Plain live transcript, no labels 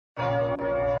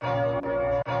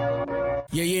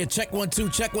Yeah, check 1 2,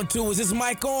 check 1 2. Is this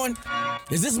mic on?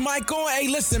 Is this mic on? Hey,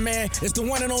 listen, man, it's the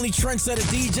one and only trendsetter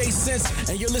DJ Sense,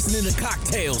 and you're listening to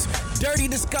Cocktails, Dirty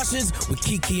Discussions with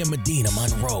Kiki and Medina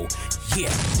Monroe. Yeah.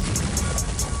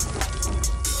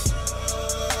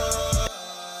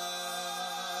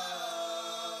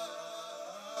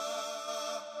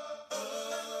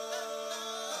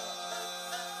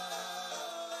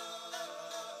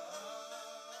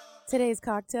 Today's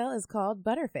cocktail is called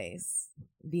Butterface.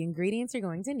 The ingredients you're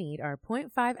going to need are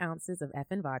 0.5 ounces of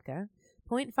effin' vodka,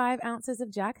 0.5 ounces of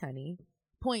Jack Honey,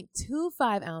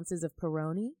 0.25 ounces of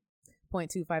Peroni,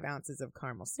 0.25 ounces of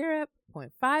caramel syrup,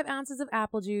 0.5 ounces of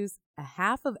apple juice, a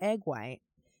half of egg white.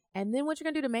 And then what you're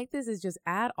going to do to make this is just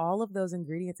add all of those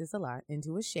ingredients, it's a lot,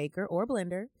 into a shaker or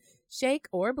blender. Shake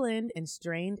or blend and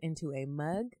strain into a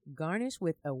mug. Garnish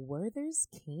with a Werther's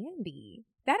candy.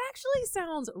 That actually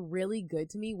sounds really good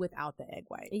to me without the egg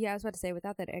white. Yeah, I was about to say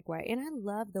without that egg white. And I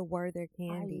love the Werther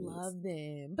candies. I love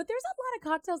them. But there's a lot of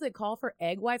cocktails that call for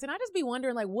egg whites. And I just be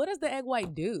wondering, like, what does the egg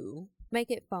white do? Make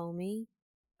it foamy.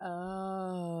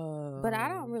 Oh. But I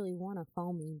don't really want a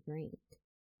foamy drink.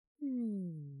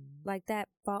 Like that,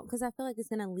 because I feel like it's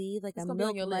going to leave like a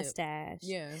milk mustache.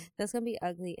 Yeah. That's going to be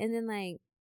ugly. And then like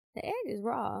the egg is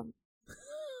raw.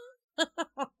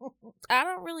 I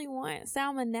don't really want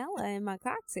salmonella in my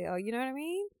cocktail. You know what I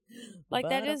mean? Like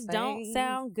that just don't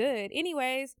sound good.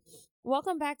 Anyways,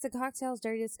 welcome back to Cocktails,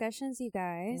 Dirty Discussions, you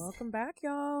guys. Welcome back,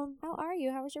 y'all. How are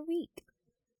you? How was your week?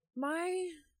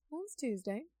 It's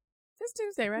Tuesday. It's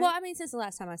Tuesday, right? Well, I mean, since the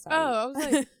last time I saw you. Oh, I was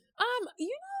like,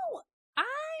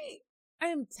 I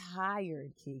am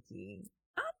tired, Kiki.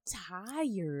 I'm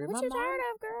tired. What you tired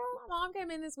of, girl? My mom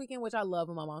came in this weekend, which I love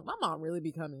when my mom really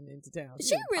be coming into town.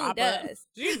 She really does.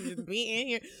 She just be in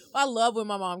here. I love when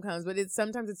my mom comes, but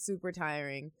sometimes it's super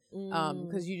tiring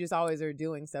because you just always are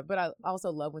doing stuff. But I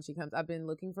also love when she comes. I've been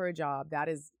looking for a job. That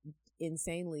is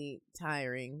insanely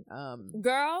tiring.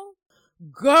 Girl,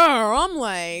 I'm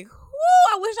like,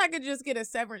 whoo, I wish I could just get a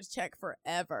severance check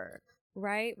forever.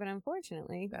 Right, but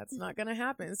unfortunately that's not gonna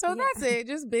happen. So that's it.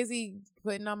 Just busy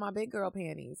putting on my big girl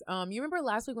panties. You remember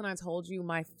last week when I told you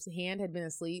my hand had been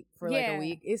asleep for like a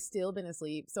week? It's still been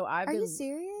asleep. So Are you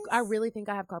serious? I really think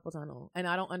I have carpal tunnel, and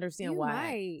I don't understand why.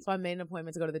 Might. So I made an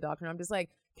appointment to go to the doctor, and I'm just like,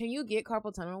 can you get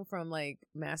carpal tunnel from like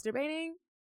masturbating?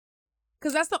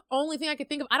 Because that's the only thing I could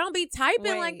think of. I don't be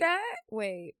typing like that.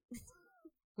 Wait,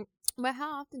 but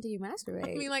how often do you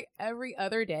masturbate? I mean, like every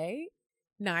other day.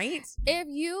 Night. If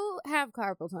you have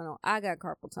carpal tunnel, I got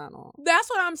carpal tunnel. That's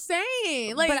what I'm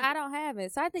saying. Like, but I don't have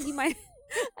it, so I think you might.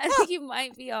 I think you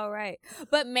might be all right.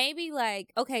 But maybe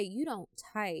like, okay, you don't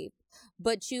type,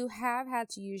 but you have had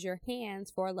to use your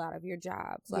hands for a lot of your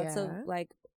jobs. Lots of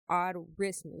like odd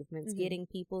wrist movements, getting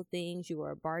people things. You were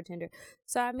a bartender,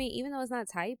 so I mean, even though it's not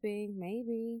typing,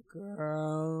 maybe.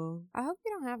 Girl, I hope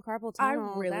you don't have carpal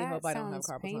tunnel. I really hope I don't have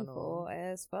carpal painful tunnel.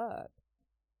 As fuck.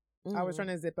 I was trying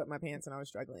to zip up my pants and I was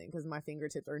struggling because my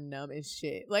fingertips are numb as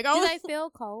shit. Like, do they feel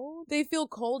cold? They feel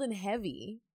cold and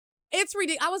heavy. It's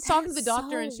ridiculous. I was talking to the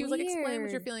doctor and she was like, explain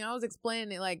what you're feeling. I was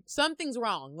explaining it like something's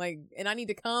wrong. Like, and I need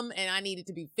to come and I need it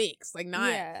to be fixed. Like,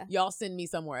 not y'all send me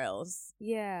somewhere else.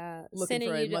 Yeah. Looking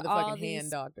for a motherfucking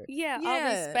hand doctor. Yeah. All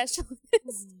these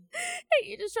specialists. Hey,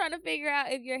 you're just trying to figure out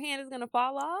if your hand is going to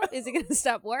fall off. Is it going to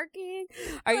stop working?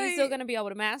 Are you still going to be able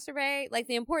to masturbate? Like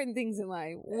the important things in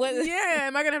life.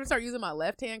 Am I going to have to start using my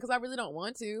left hand? Because I really don't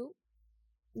want to.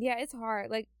 Yeah, it's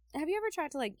hard. Like, have you ever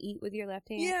tried to like eat with your left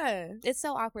hand? Yeah. It's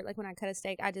so awkward. Like when I cut a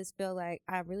steak, I just feel like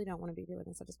I really don't want to be doing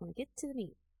this. I just want to get to the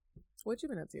meat. What you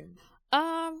been up to?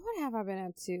 What have I been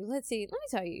up to? Let's see. Let me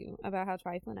tell you about how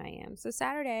trifling I am. So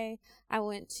Saturday, I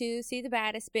went to see the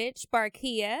baddest bitch,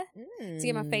 Barkia, to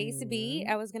get my face beat.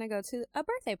 I was gonna go to a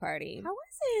birthday party. How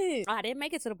was it? I didn't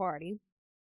make it to the party.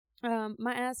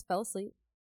 My ass fell asleep.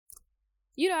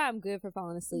 You know I'm good for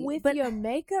falling asleep. With your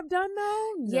makeup done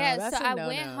though? No, yeah, so I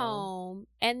went home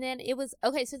and then it was,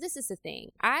 okay, so this is the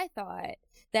thing. I thought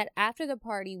that after the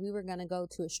party we were going to go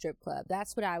to a strip club.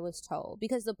 That's what I was told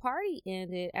because the party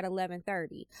ended at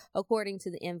 11:30 according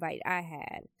to the invite I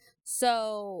had.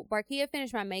 So Barkia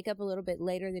finished my makeup a little bit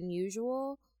later than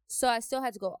usual. So I still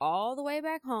had to go all the way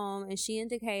back home and she in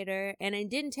Decatur, and it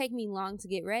didn't take me long to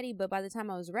get ready, but by the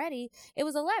time I was ready, it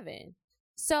was 11.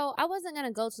 So I wasn't going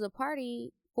to go to the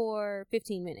party for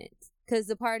 15 minutes because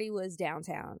the party was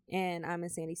downtown and I'm in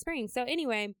Sandy Springs. So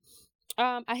anyway,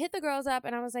 I hit the girls up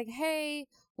and I was like, hey,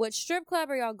 what strip club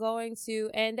are y'all going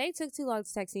to? And they took too long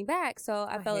to text me back, so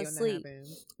I fell asleep.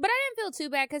 But I didn't feel too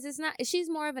bad because she's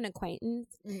more of an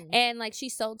acquaintance. And like she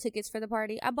sold tickets for the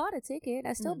party. I bought a ticket.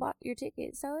 I still bought your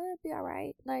ticket, so it'll be all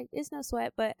right. Like it's no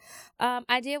sweat. But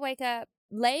I did wake up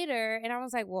later, and I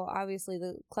was like, well, obviously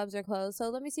the clubs are closed, so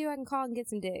let me see if I can call and get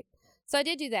some dick. So I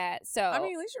did do that. So I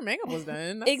mean, at least your makeup was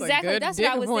done. That's exactly. A good That's dick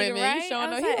what I was thinking, appointment. right? You showing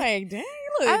I was up. like, You like, dang,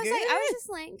 you look I was good. like, I was just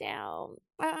laying down.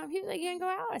 He was like, you didn't go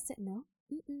out? I said, no.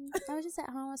 I was just at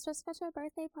home. I was supposed to go to a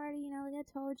birthday party, you know, like I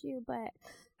told you, but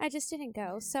I just didn't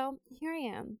go. So here I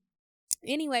am.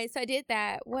 Anyway, so I did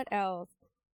that. What else?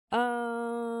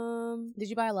 Did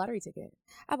you buy a lottery ticket?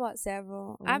 I bought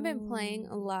several. I've been playing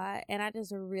a lot, and I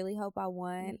just really hope I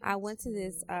won. I went to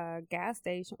this gas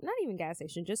station, not even gas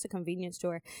station, just a convenience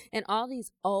store, and all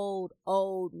these old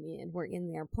men were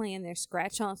in there playing their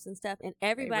scratch-offs and stuff, and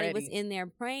everybody was in there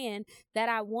praying that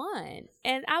I won.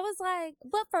 And I was like,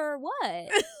 but for what?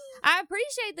 I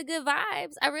appreciate the good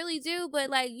vibes. I really do, but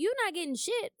like, you're not getting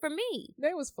shit from me.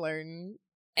 They was flirting.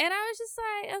 And I was just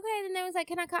like, okay. Then they was like,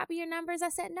 can I copy your numbers? I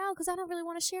said, no, because I don't really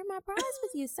want to share my prize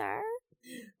with you, sir.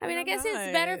 I mean, I guess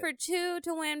it's better for 2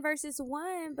 to win versus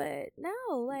 1, but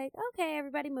no, like, okay,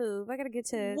 everybody move. I got to get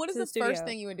to What is the the studio. first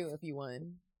thing you would do if you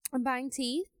won? I'm buying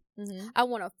teeth. Mm-hmm. I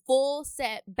want a full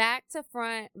set back to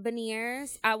front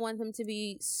veneers. I want them to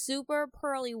be super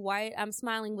pearly white. I'm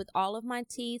smiling with all of my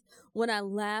teeth. When I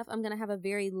laugh, I'm going to have a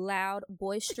very loud,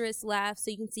 boisterous laugh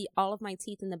so you can see all of my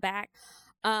teeth in the back.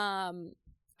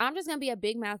 I'm just going to be a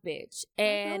big mouth bitch.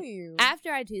 And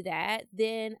after I do that,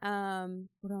 then,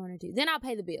 what do I want to do? Then I'll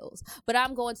pay the bills. But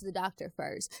I'm going to the doctor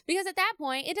first. Because at that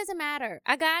point, it doesn't matter.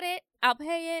 I got it. I'll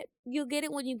pay it. You'll get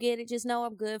it when you get it. Just know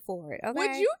I'm good for it. Okay?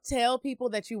 Would you tell people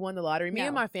that you won the lottery? Me No.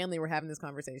 and my family were having this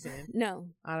conversation. No.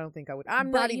 I don't think I would.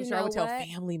 I'm not even sure I would tell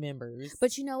family members.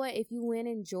 But you know what? If you win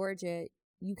in Georgia,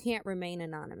 you can't remain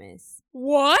anonymous.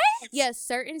 What? Yes,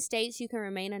 certain states you can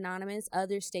remain anonymous.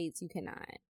 Other states you cannot.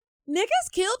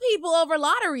 Niggas kill people over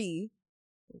lottery.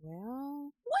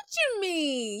 Well, what you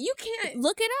mean? You can't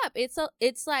look it up.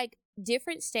 It's like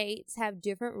different states have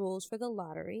different rules for the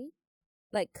lottery,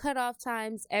 like cutoff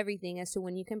times, everything as to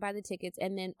when you can buy the tickets,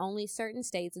 and then only certain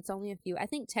states. It's only a few. I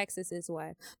think Texas is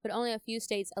one, but only a few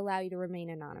states allow you to remain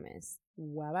anonymous.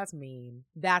 Wow, that's mean.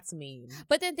 That's mean.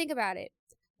 But then think about it.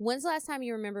 When's the last time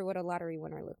you remember what a lottery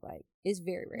winner looked like? It's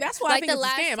very rare. That's why I think it's a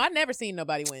scam. I've never seen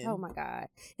nobody win. Oh my God.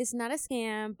 It's not a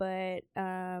scam, but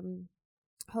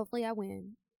hopefully I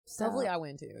win. So, hopefully I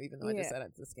win too, even though I just said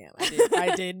it's a scam.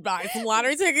 I did buy some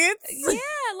lottery tickets.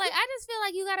 Yeah, like I just feel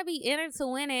like you gotta be in it to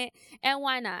win it, and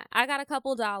why not? I got a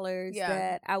couple dollars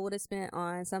that I would have spent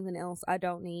on something else I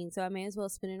don't need, so I may as well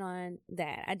spend it on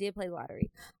that. I did play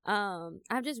lottery.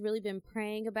 I've just really been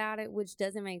praying about it, which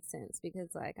doesn't make sense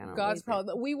because like I don't. God's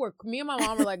probably me and my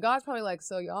mom were like, God's probably like,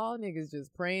 so y'all niggas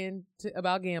just praying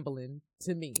about gambling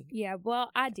to me. Yeah,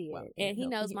 well I did, and he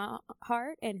knows my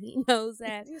heart, and he knows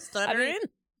that you stuttering.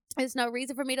 There's no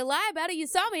reason for me to lie about it. You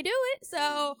saw me do it.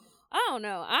 So, I don't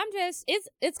know. I'm just,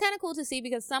 it's kind of cool to see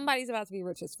because somebody's about to be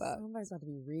rich as fuck. Somebody's about to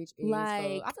be rich as fuck.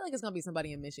 I feel like it's going to be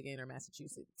somebody in Michigan or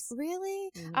Massachusetts. Really?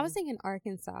 Mm-hmm. I was thinking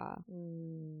Arkansas.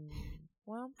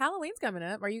 Well, Halloween's coming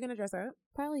up. Are you going to dress up?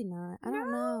 Probably not. I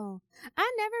don't know.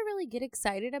 I never really get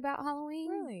excited about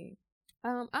Halloween. Really?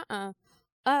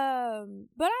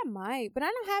 But I might. But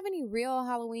I don't have any real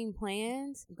Halloween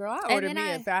plans. Girl, I ordered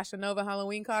me a Fashion Nova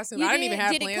Halloween costume. I didn't even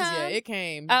have plans yet. It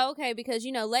came. Oh, okay. Because,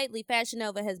 lately Fashion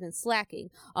Nova has been slacking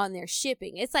on their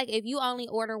shipping. It's like if you only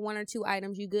order 1 or 2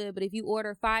 items, you good. But if you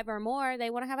order 5 or more,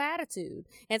 they want to have attitude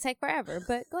and take forever.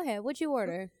 But go ahead. What'd you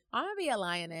order? I'm going to be a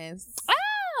lioness.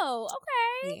 Oh,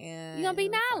 okay. Yeah. You gonna be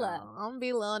Nyla? I'm gonna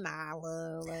be little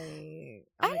Nyla. Like,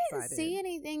 I didn't see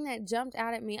anything that jumped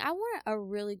out at me. I want a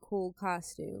really cool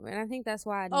costume, and I think that's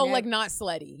why like not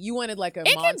slutty. You wanted like a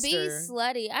monster. It can be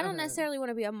slutty. I don't necessarily want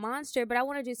to be a monster, but I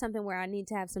want to do something where I need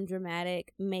to have some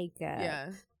dramatic makeup. Yeah.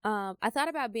 I thought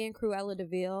about being Cruella de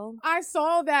Vil. I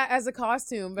saw that as a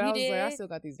costume, but I was like, I still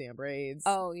got these damn braids.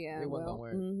 Oh yeah, it wasn't gonna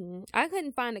work. Mm-hmm. I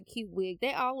couldn't find a cute wig.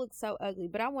 They all look so ugly,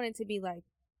 but I wanted to be like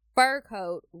fur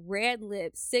coat, red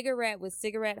lips, cigarette with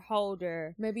cigarette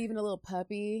holder. Maybe even a little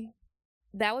puppy.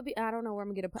 That would be, I don't know where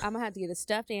I'm going to have to get a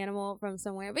stuffed animal from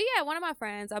somewhere. But yeah, one of my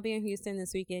friends, I'll be in Houston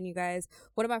this weekend, you guys.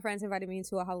 One of my friends invited me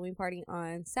to a Halloween party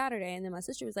on Saturday. And then my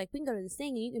sister was like, we can go to this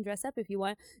thing and you can dress up if you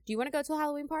want. Do you want to go to a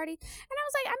Halloween party? And I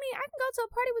was like, I mean, I can go to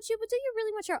a party with you, but do you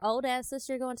really want your old ass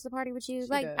sister going to the party with you? She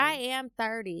does. I am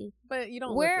 30. But you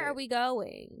don't. Where are we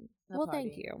going? Well, party.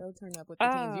 thank you. Go turn up with the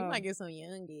teens. You might get some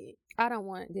young dick. I don't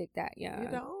want dick that young. You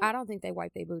don't? I don't think they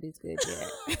wipe their booties good yet.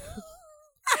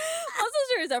 My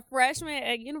sister is a freshman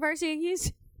at University of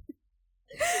Houston.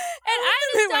 And I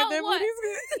just don't want,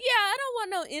 I don't want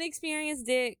no inexperienced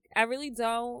dick. I really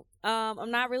don't. I'm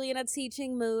not really in a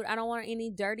teaching mood. I don't want any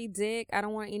dirty dick. I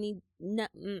don't want any,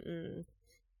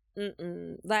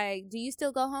 Like, do you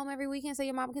still go home every weekend so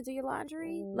your mom can do your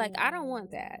laundry? Like, I don't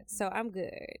want that, so I'm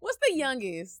good. What's the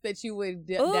youngest that you would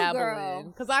dabble in?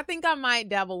 Because I think I might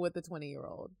dabble with the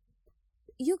 20-year-old.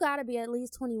 You gotta be at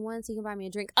least 21 so you can buy me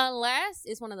a drink, unless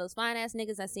it's one of those fine ass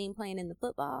niggas I seen playing in the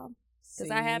football.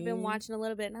 Because I have been watching a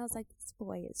little bit, and I was like, this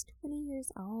boy is 20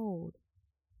 years old.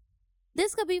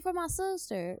 This could be for my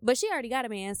sister, but she already got a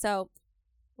man. So,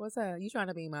 what's up? You trying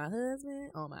to be my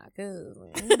husband or my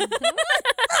cousin?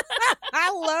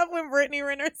 I love when Brittany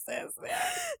Renner says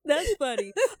that. That's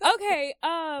funny. Okay,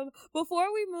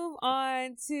 before we move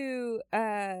on to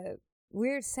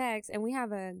weird sex, and we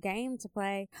have a game to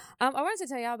play, I wanted to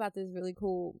tell y'all about this really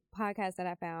cool podcast that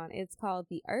I found. It's called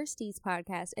the Ersties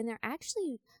Podcast, and they're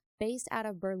actually based out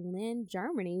of Berlin,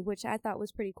 Germany, which I thought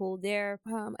was pretty cool. They're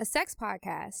a sex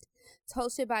podcast. It's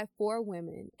hosted by 4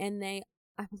 women, and I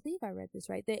believe I read this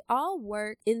right. They all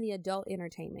work in the adult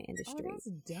entertainment industry. Oh, that's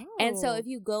dope. And so if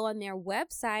you go on their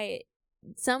website,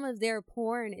 some of their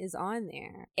porn is on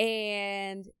there.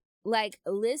 And like I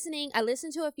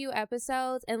listened to a few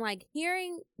episodes, and like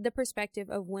hearing the perspective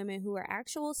of women who are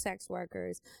actual sex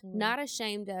workers, not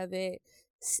ashamed of it,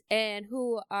 and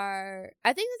who are,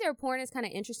 I think that their porn is kind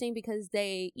of interesting because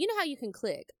they, you know how you can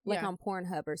click like on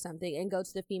Pornhub or something and go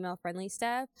to the female friendly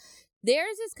stuff.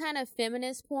 Theirs is kind of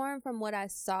feminist porn from what I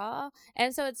saw.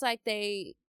 And so it's like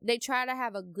they try to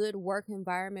have a good work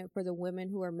environment for the women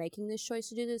who are making this choice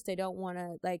to do this. They don't want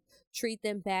to like treat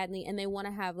them badly, and they want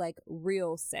to have like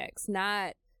real sex,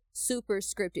 not super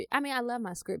scripted. I mean, I love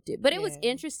my scripted, but it was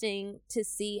interesting to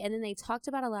see. And then they talked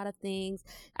about a lot of things.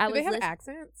 Do they have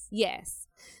accents? Yes.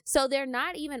 So they're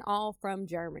not even all from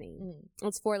Germany.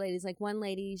 It's 4 ladies. Like one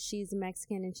lady, she's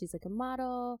Mexican and she's like a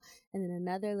model. And then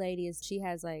another lady she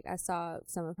has like, I saw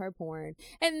some of her porn.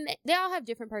 And they all have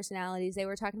different personalities. They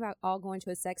were talking about all going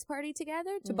to a sex party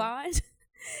together to bond.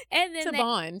 And then to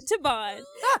bond.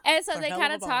 And so they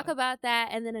kind of talk about that.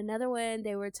 And then another one,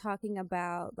 they were talking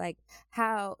about like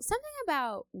how something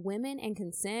about women and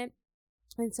consent.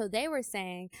 And so they were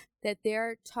saying that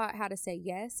they're taught how to say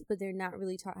yes, but they're not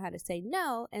really taught how to say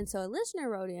no. And so a listener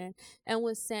wrote in and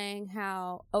was saying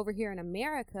how over here in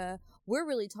America, we're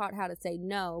really taught how to say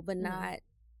no, but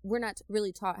we're not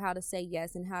really taught how to say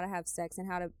yes and how to have sex and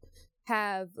how to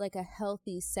have like a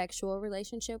healthy sexual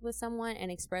relationship with someone and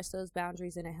express those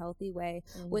boundaries in a healthy way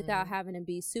without having to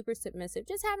be super submissive.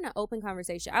 Just having an open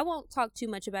conversation. I won't talk too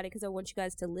much about it because I want you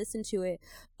guys to listen to it,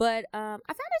 but I found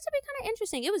it to be kind of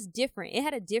interesting. It was different. It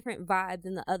had a different vibe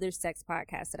than the other sex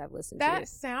podcasts that I've listened to. That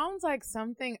sounds like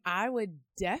something I would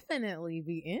definitely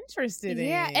be interested in.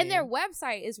 Yeah, and their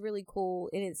website is really cool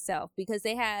in itself because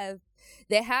they have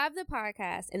the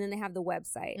podcast and then they have the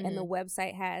website, and the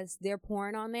website has their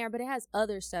porn on there, but it has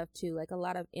other stuff too, like a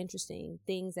lot of interesting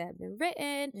things that have been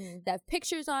written, that have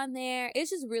pictures on there. It's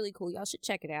just really cool. Y'all should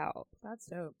check it out. That's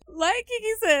dope. Like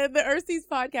Kiki said, the Ersties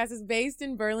Podcast is based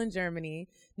in Berlin, Germany.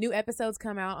 New episodes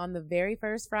come out on the very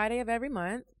first Friday of every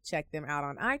month. Check them out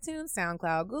on iTunes,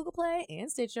 SoundCloud, Google Play,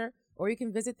 and Stitcher, or you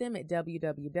can visit them at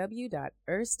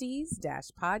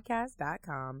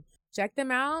www.ersties-podcast.com. Check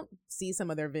them out. See some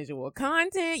of their visual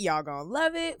content. Y'all gonna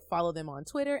love it. Follow them on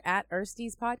Twitter at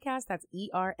Ersties Podcast. That's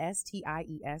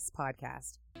ERSTIES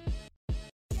Podcast.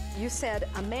 You said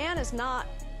a man is not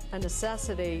a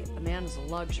necessity, a man is a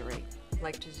luxury.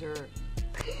 Like dessert.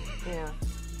 Yeah.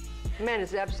 A man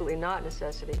is absolutely not a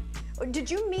necessity. Did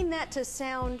you mean that to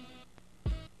sound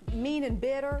mean and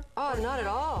bitter? Oh, not at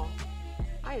all.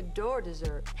 I adore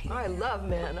dessert. I love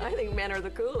men. I think men are the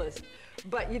coolest.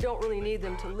 But you don't really need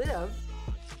them to live.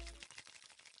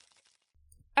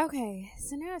 Okay,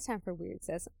 so now it's time for Weird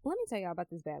Sis. Let me tell y'all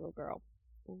about this bad little girl.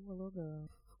 Ooh, a little girl.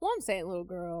 Well, I'm saying little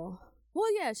girl. Well,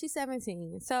 yeah, she's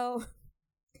 17. So,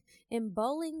 in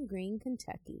Bowling Green,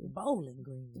 Kentucky. Bowling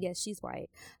Green? Yes, she's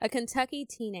white. A Kentucky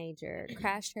teenager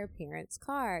crashed her parents'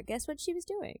 car. Guess what she was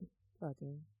doing?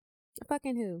 Fucking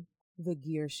who? The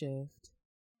Gear Shift.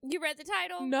 You read the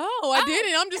title? No, I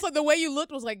didn't. I'm just like, the way you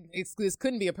looked was like, this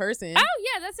couldn't be a person. Oh,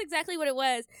 yeah, that's exactly what it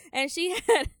was. And she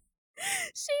had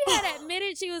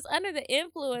admitted she was under the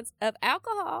influence of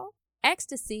alcohol,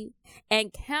 ecstasy,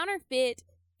 and counterfeit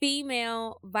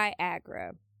female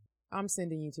Viagra. I'm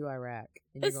sending you to Iraq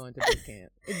and you're going to boot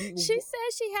camp. She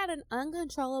says she had an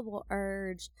uncontrollable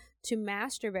urge to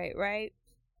masturbate, right?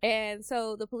 And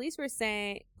so the police were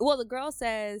saying, well, the girl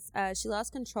says she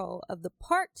lost control of the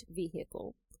parked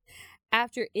vehicle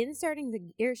after inserting the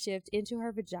gear shift into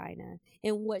her vagina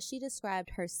in what she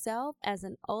described herself as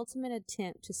an ultimate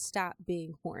attempt to stop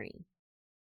being horny.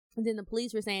 Then the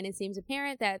police were saying it seems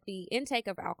apparent that the intake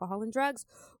of alcohol and drugs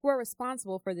were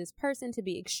responsible for this person to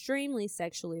be extremely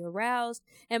sexually aroused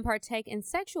and partake in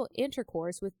sexual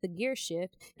intercourse with the gear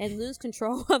shift and lose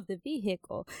control of the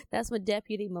vehicle. That's what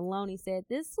Deputy Maloney said.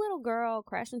 This little girl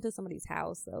crashed into somebody's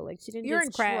house, though. Like, she didn't You're just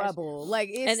in crash. trouble. Like,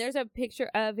 it's... And there's a picture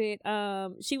of it.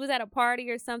 She was at a party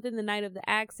or something the night of the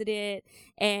accident,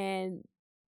 and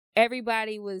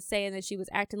everybody was saying that she was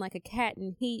acting like a cat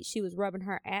in heat. She was rubbing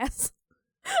her ass.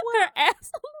 Her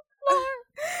ass on the floor.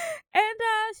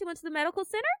 And she went to the medical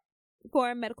center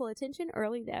for medical attention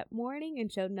early that morning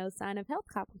and showed no sign of health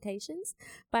complications.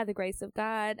 By the grace of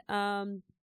God,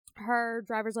 her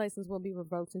driver's license will be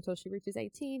revoked until she reaches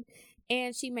 18,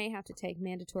 and she may have to take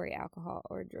mandatory alcohol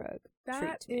or drug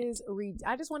treatment.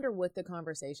 I just wonder what the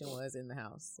conversation was in the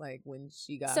house, like when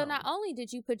she got So home. not only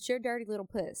did you put your dirty little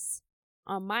puss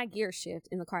on my gear shift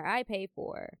in the car I paid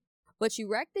for, but you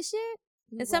wrecked the shit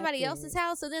in somebody else's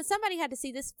house, so then somebody had to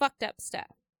see this fucked up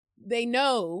stuff. They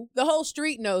know. The whole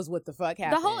street knows what the fuck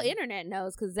happened. The whole internet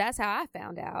knows, because that's how I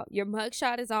found out. Your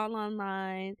mugshot is all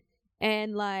online,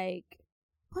 and like,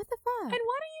 what the fuck? And why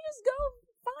don't you just go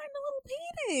find the little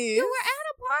penis? You were at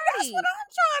a party. That's what I'm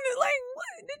trying to,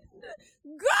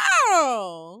 like,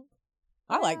 girl.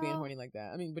 I like being horny like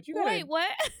that. I mean, but you gotta... Wait,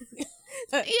 what?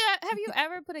 Yeah, have you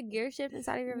ever put a gear shift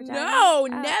inside of your vagina? No,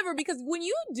 never. Because when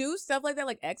you do stuff like that,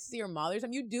 like ecstasy or Molly or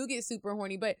something, you do get super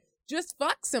horny, but just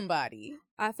fuck somebody.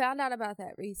 I found out about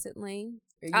that recently.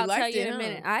 You I'll tell liked you it, in a huh?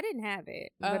 minute. I didn't have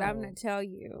it, but I'm Oh. going to tell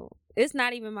you. It's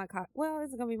not even my cocktail. Well,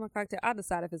 it's going to be my cocktail. I'll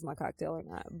decide if it's my cocktail or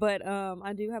not. But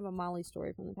I do have a Molly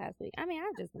story from the past week. I mean,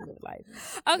 I've just been living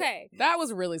life. Okay. That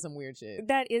was really some weird shit.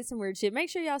 That is some weird shit. Make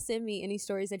sure y'all send me any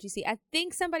stories that you see. I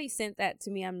think somebody sent that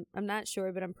to me. I'm not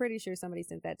sure, but I'm pretty sure somebody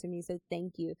sent that to me. So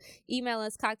thank you. Email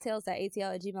us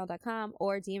cocktails.atl@gmail.com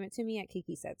or DM it to me at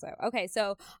Kiki Said So. Okay,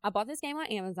 so I bought this game on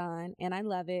Amazon and I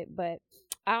love it, but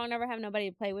I don't ever have nobody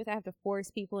to play with. I have to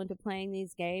force people into playing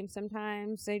these games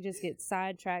sometimes. They just get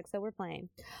sidetracked, so we're playing.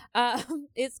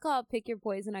 It's called Pick Your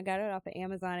Poison. I got it off of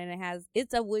Amazon, and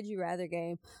it's a Would You Rather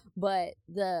game, but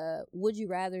the Would You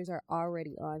Rathers are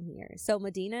already on here. So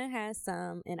Medina has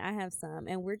some, and I have some,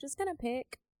 and we're just gonna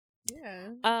pick.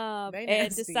 Yeah. They And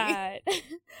nasty. decide.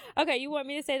 Okay, you want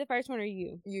me to say the first one or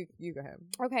you? You go ahead.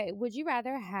 Okay, would you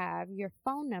rather have your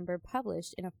phone number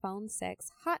published in a phone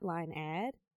sex hotline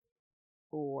ad?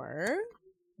 Or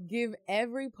give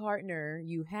every partner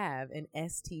you have an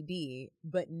STD,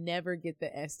 but never get the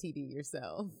STD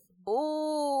yourself.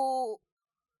 Ooh.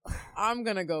 I'm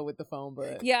gonna go with the phone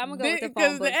book. Yeah, I'm gonna go with the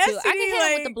phone book the too. I can STD, hit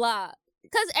it with the like, block.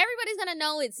 Because everybody's gonna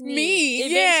know it's me. Me,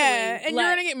 eventually. yeah. And you're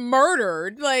gonna get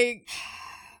murdered. Like,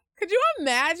 could you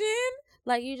imagine?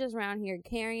 Like, you just around here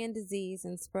carrying disease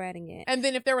and spreading it. And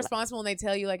then if they're responsible and they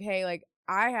tell you, like, hey, like,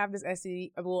 I have this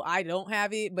STD. Well, I don't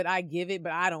have it, but I give it,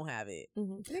 but I don't have it.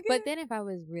 Mm-hmm. But then if I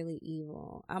was really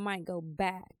evil, I might go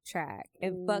backtrack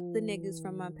and fuck the niggas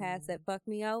from my past that fucked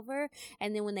me over.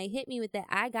 And then when they hit me with that,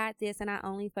 I got this and I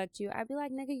only fucked you, I'd be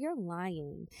like, nigga, you're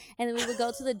lying. And then we would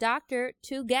go to the doctor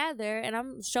together and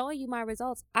I'm showing you my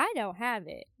results. I don't have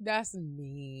it. That's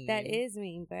mean. That is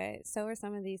mean, but so are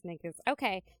some of these niggas.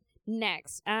 Okay,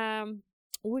 next.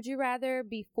 Would you rather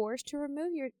be forced to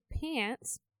remove your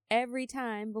pants every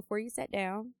time before you sat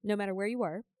down, no matter where you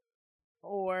were,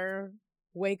 or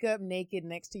wake up naked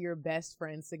next to your best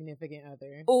friend's significant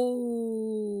other?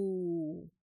 Oh,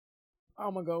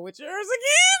 I'm gonna go with yours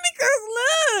again because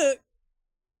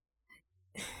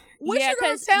look, what you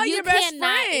gonna tell your best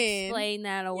cannot friend? Explain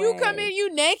that away. You come in,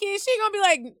 you naked. She gonna be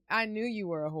like, "I knew you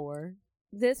were a whore."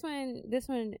 This one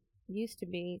used to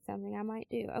be something I might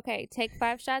do. Okay, take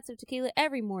 5 shots of tequila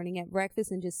every morning at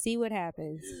breakfast and just see what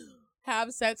happens.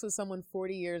 Have sex with someone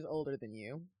 40 years older than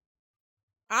you.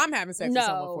 I'm having sex with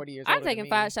someone 40 years older I'm taking than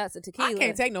 5 me. shots of tequila. I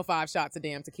can't take no 5 shots of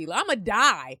damn tequila. I'm gonna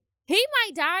die. He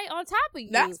might die on top of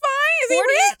you. That's fine. Is he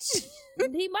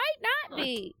rich? He might not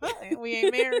be. We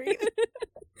ain't married.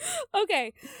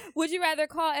 Okay. Would you rather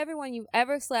call everyone you've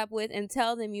ever slept with and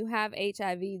tell them you have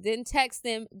HIV, then text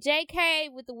them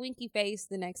JK with the winky face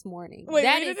the next morning? Wait,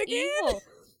 that read is it again? evil.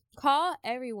 Call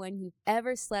everyone you've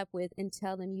ever slept with and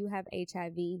tell them you have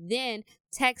HIV, then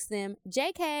text them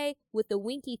JK with the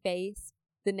winky face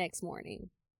the next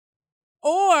morning.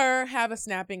 Or have a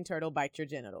snapping turtle bite your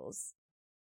genitals.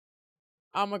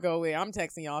 I'm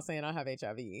texting y'all saying I have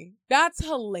HIV. That's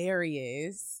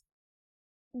hilarious.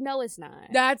 No, it's not.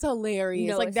 That's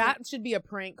hilarious. No, like, it's that should be a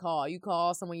prank call. You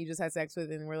call someone you just had sex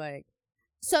with and we're like,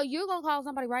 So you're going to call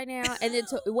somebody right now and then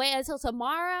wait until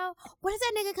tomorrow? What if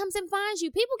that nigga comes and finds you?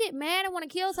 People get mad and want to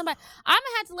kill somebody. I'm going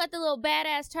to have to let the little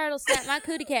badass turtle snap my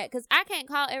cootie cat because I can't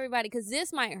call everybody because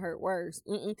this might hurt worse.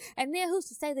 And then who's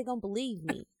to say they're going to believe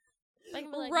me? They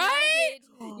can be like, right?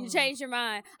 No, bitch, you changed your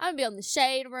mind. I'm going to be on the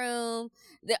shade room.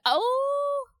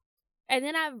 And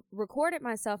then I've recorded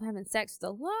myself having sex with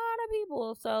a lot of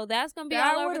people. So that's going to be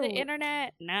all over the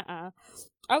internet. Nuh-uh.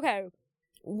 Okay.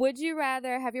 Would you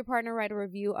rather have your partner write a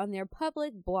review on their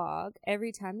public blog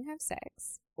every time you have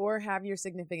sex? Or have your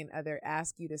significant other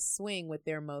ask you to swing with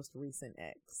their most recent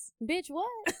ex? Bitch, what?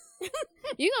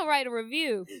 You gonna write a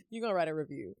review. You gonna write a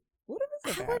review. What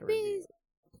if it's a bad review?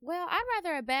 Well, I'd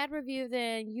rather a bad review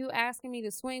than you asking me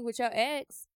to swing with your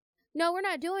ex. No, we're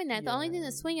not doing that. Yeah. The only thing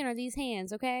that's swinging are these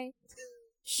hands, okay?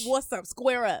 What's up?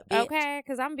 Square up, bitch. Okay,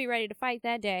 because I'm going to be ready to fight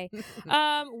that day.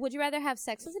 Would you rather have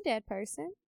sex with a dead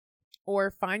person?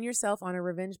 Or find yourself on a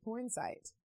revenge porn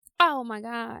site? Oh, my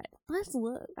God. Let's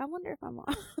look. I wonder if I'm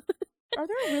on. Are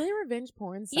there really revenge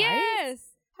porn sites? Yes.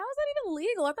 How is that even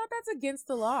legal? I thought that's against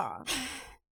the law.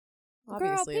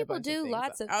 Obviously, girl, people do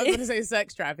lots of things. I was going to say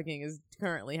sex trafficking is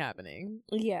currently happening.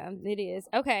 Yeah, it is.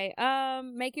 Okay.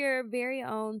 Make your very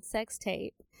own sex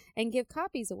tape and give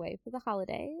copies away for the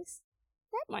holidays.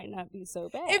 That might not be so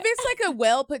bad. If it's like a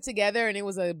well put together and it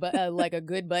was like a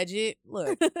good budget,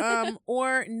 look.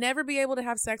 Or never be able to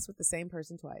have sex with the same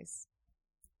person twice.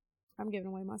 I'm giving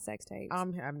away my sex tapes.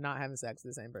 I'm not having sex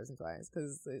with the same person twice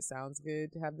because it sounds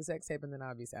good to have the sex tape and then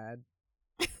I'll be sad.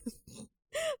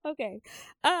 Okay.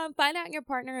 Find out your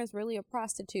partner is really a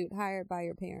prostitute hired by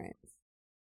your parents.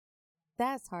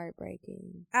 That's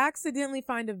heartbreaking. Accidentally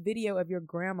find a video of your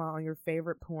grandma on your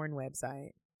favorite porn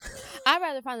website. I'd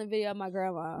rather find the video of my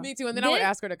grandma. Me too. And then I would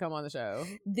ask her to come on the show.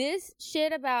 This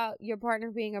shit about your partner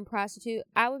being a prostitute,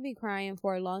 I would be crying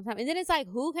for a long time. And then it's like,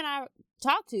 who can I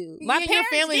talk to? My parents, your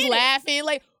family's laughing.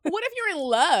 Like, what if you're in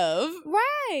love?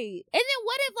 Right. And then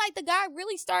what if, like, the guy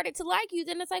really started to like you?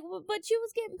 Then it's like, well, but you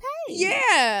was getting paid.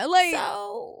 Yeah. Like,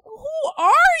 so who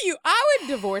are you? I would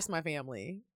divorce my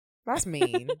family. That's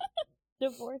mean.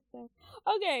 Divorce them.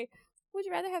 Okay. Would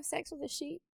you rather have sex with a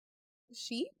sheep?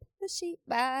 Sheep? The sheep.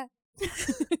 Bye.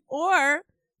 Or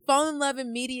fall in love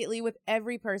immediately with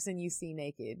every person you see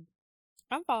naked.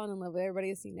 I'm falling in love with everybody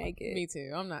you see naked. Me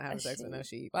too. I'm not having sex with no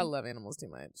sheep. I love animals too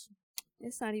much.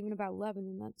 It's not even about loving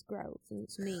them. That's gross and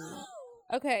it's mean.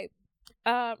 Okay.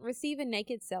 Receive a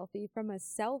naked selfie from a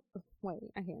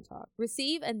I can't talk.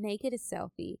 Receive a naked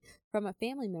selfie from a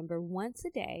family member once a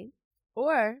day.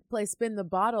 Or play spin the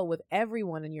bottle with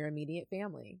everyone in your immediate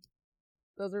family.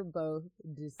 Those are both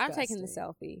disgusting. I'm taking the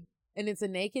selfie. And it's a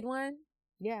naked one?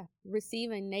 Yeah.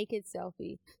 Receive a naked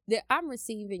selfie. I'm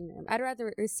receiving them. I'd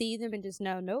rather receive them and just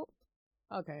know, nope.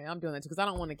 Okay, I'm doing that too because I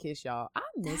don't want to kiss y'all. I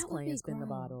miss playing spin the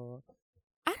bottle.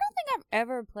 I don't think I've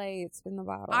ever played spin the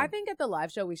bottle. I think at the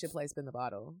live show we should play spin the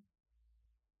bottle.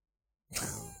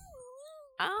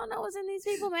 I don't know what's in these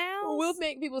people's mouths. We'll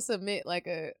make people submit like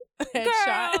a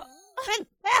headshot. But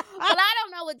I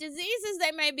don't know what diseases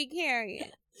they may be carrying.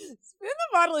 Spin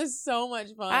the bottle is so much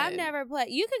fun. I've never played.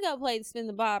 You can go play spin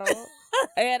the bottle,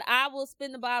 and I will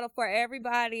spin the bottle for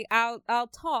everybody. I'll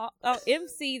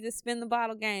MC the spin the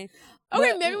bottle game.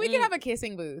 Okay, maybe we can have a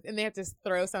kissing booth, and they have to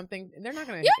throw something. And they're not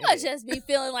gonna. You must just be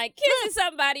feeling like kissing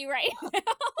somebody right now.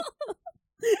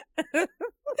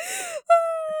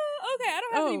 Okay, I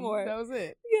don't have any more. That was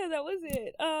it. Yeah, that was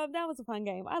it. That was a fun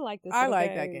game. I like this. I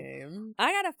like that game.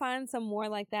 I gotta find some more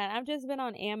like that. I've just been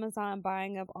on Amazon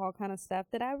buying up all kind of stuff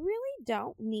that I really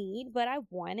don't need, but I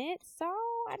want it, so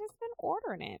I just been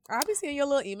ordering it. I'll be seeing your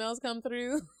little emails come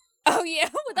through. Oh yeah,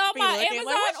 with all my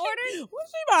Amazon orders.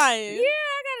 What's she buying? Yeah,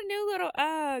 I got a new little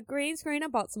green screen. I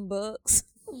bought some books.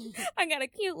 I got a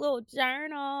cute little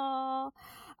journal.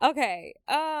 Okay.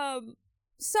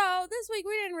 So this week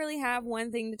we didn't really have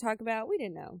one thing to talk about. We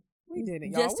didn't know. We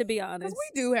didn't, just to be honest. We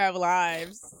do have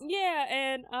lives. Yeah,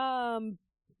 and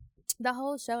the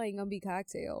whole show ain't gonna be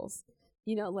cocktails.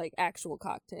 You know, like actual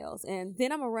cocktails. And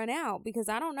then I'm gonna run out because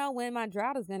I don't know when my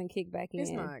drought is gonna kick back in.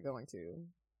 It's not going to.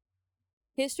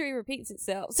 History repeats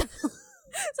itself. So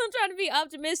I'm trying to be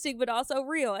optimistic but also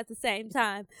real at the same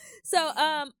time. So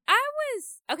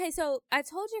so I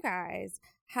told you guys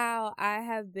how I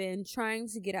have been trying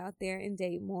to get out there and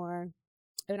date more.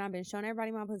 And I've been showing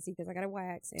everybody my pussy because I got to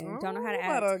wax and don't know how to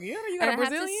act. You got a Brazilian? I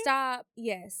have to stop.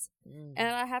 Yes. And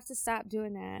I have to stop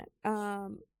doing that.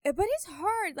 But it's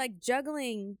hard, like,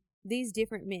 juggling these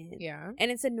different men. Yeah. And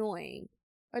it's annoying.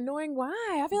 Annoying?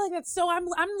 Why? I feel like that's so. I'm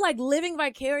like living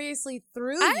vicariously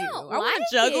through you. I want to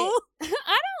juggle.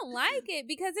 I don't like it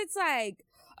because it's like,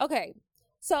 okay.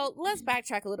 So let's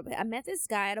backtrack a little bit. I met this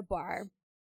guy at a bar.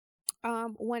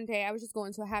 one day I was just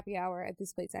going to a happy hour at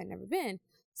this place I'd never been.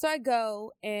 So I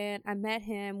go and I met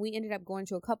him. We ended up going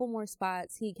to a couple more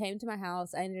spots. He came to my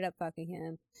house. I ended up fucking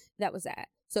him. That was that.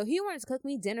 So he wanted to cook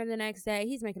me dinner the next day.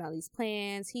 He's making all these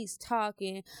plans. He's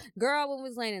talking. Girl, when we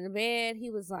was laying in the bed,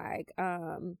 he was like,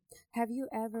 have you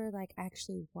ever like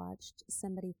actually watched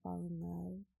somebody fall in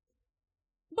love?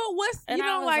 But what's, And you I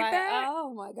don't was like that?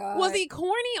 Oh my God. Was he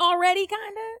corny already,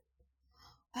 kind of?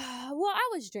 Well, I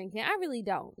was drinking. I really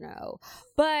don't know.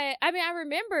 But, I mean, I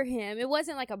remember him. It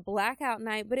wasn't like a blackout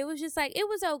night, but it was just like, it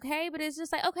was okay. But it's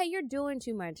just like, okay, you're doing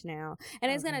too much now. And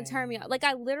it's going to turn me off. Like,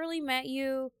 I literally met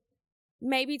you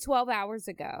maybe 12 hours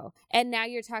ago. And now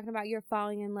you're talking about you're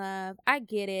falling in love. I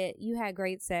get it. You had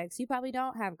great sex. You probably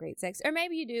don't have great sex. Or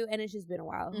maybe you do, and it's just been a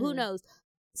while. Who knows?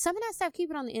 Some of that stuff, keep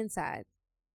it on the inside.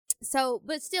 So,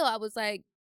 but still, I was like,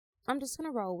 I'm just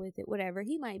going to roll with it. Whatever.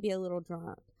 He might be a little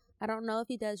drunk. I don't know if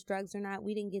he does drugs or not.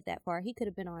 We didn't get that far. He could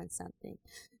have been on something.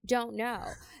 Don't know.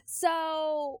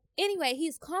 So anyway,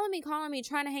 he's calling me,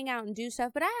 trying to hang out and do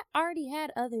stuff. But I already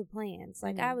had other plans.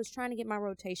 Like I was trying to get my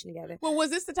rotation together. Well, was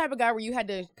this the type of guy where you had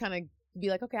to kind of be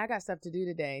like, okay, I got stuff to do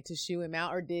today to shoo him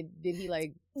out? Or did he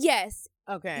like... Yes.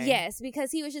 Okay. Yes,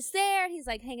 because he was just there. He's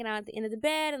like hanging out at the end of the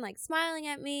bed and like smiling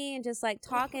at me and just like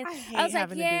talking. I was like,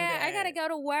 yeah, I gotta go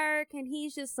to work, and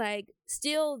he's just like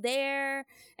still there.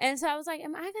 And so I was like,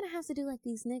 am I gonna have to do like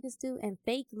these niggas do and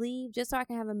fake leave just so I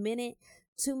can have a minute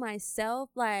to myself?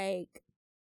 Like,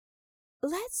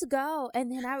 let's go.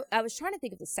 And then I was trying to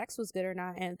think if the sex was good or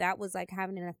not, and that was like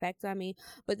having an effect on me.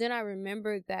 But then I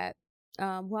remembered that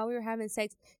while we were having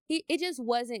sex, it just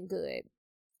wasn't good.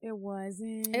 It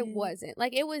wasn't.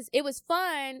 Like it was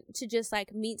fun to just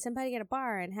like meet somebody at a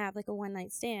bar and have like a one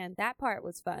night stand. That part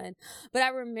was fun. But I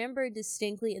remember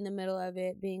distinctly in the middle of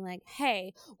it being like,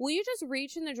 hey, will you just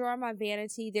reach in the drawer of my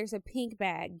vanity? There's a pink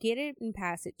bag. Get it and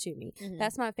pass it to me.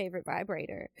 That's my favorite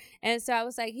vibrator. And so I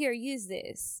was like, here, use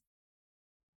this.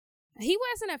 He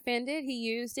wasn't offended. He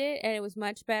used it, and it was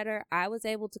much better. I was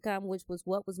able to come, which was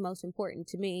what was most important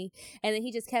to me. And then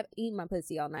he just kept eating my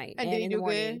pussy all night. And did he do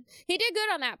good? He did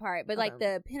good on that part, but like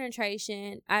the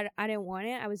penetration, I didn't want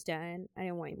it. I was done. I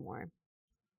didn't want any more.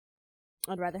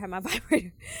 I'd rather have my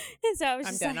vibrator. And so I was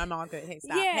just I'm done. like, I'm all good. Hey,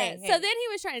 stop. Yeah. Hey. So then he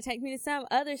was trying to take me to some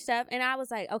other stuff, and I was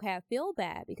like, okay, I feel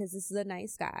bad because this is a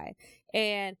nice guy,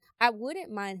 and I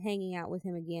wouldn't mind hanging out with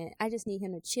him again. I just need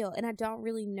him to chill, and I don't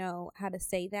really know how to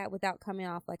say that without coming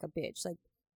off like a bitch. Like,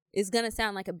 it's gonna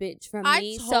sound like a bitch from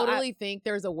me. I totally think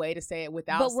there's a way to say it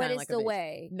without sounding like a bitch. But what is the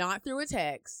way? Not through a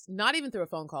text, not even through a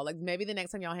phone call. Like maybe the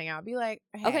next time y'all hang out, be like,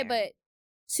 hey. Okay, but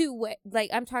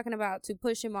I'm talking about to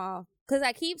push him off. Because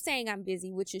I keep saying I'm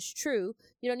busy, which is true.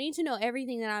 You don't need to know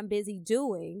everything that I'm busy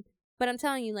doing. But I'm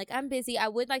telling you, like, I'm busy. I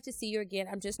would like to see you again.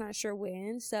 I'm just not sure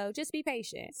when. So just be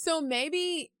patient. So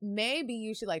maybe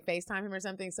you should, like, FaceTime him or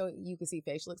something so you can see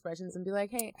facial expressions and be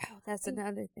like, hey. Oh, that's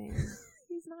another thing.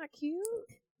 He's not cute.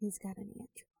 He's got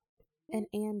an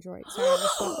Android. Sorry,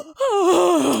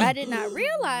 I did not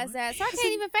realize that. So I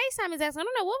can't even FaceTime his ass. I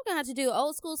don't know what we're going to have to do.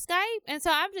 Old school Skype. And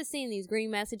so I'm just seeing these green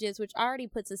messages, which already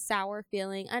puts a sour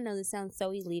feeling. I know this sounds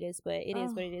so elitist, but it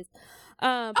is what it is.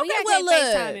 But okay, yeah, well, look,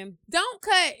 FaceTime him. Don't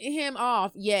cut him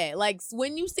off yet. Like,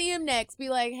 when you see him next, be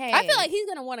like, hey. I feel like he's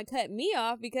going to want to cut me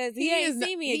off because he ain't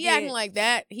seen me again. He acting like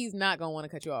that. He's not going to want to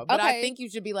cut you off. But I think you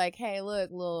should be like, hey,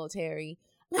 look, little Terry.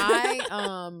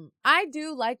 I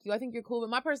do like you. I think you're cool, but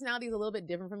my personality is a little bit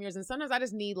different from yours, and sometimes I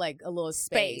just need like a little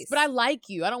space. But I like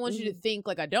you. I don't want you to think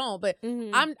like I don't, but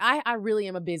I really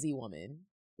am a busy woman.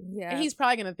 Yeah. And he's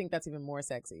probably gonna think that's even more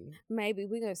sexy. Maybe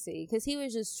we gonna see, because he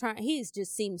was just trying. He's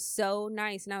just seemed so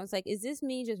nice, and I was like, is this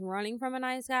me just running from a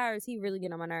nice guy, or is he really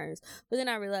getting on my nerves? But then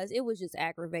I realized it was just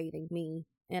aggravating me,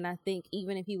 and I think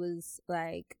even if he was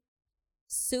like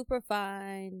super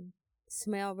fine,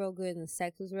 smell real good, and the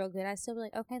sex was real good, I'd still be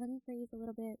like, okay, let me breathe a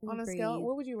little bit. On a scale,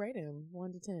 what would you rate him?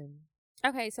 1 to 10?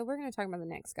 Okay, so we're gonna talk about the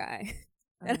next guy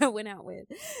that I went out with.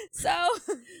 So you know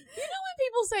when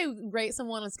people say rate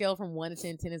someone on a scale from 1 to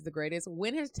 10, 10 is the greatest.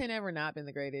 When has 10 ever not been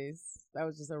the greatest? That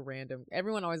was just a random.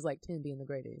 Everyone always like 10 being the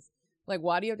greatest. Like,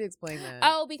 why do you have to explain that?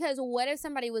 Oh, because what if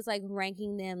somebody was like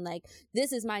ranking them like,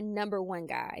 this is my number 1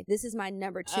 guy, this is my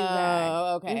number 2 guy.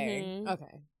 Oh, okay.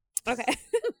 Okay.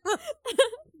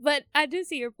 But I do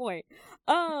see your point.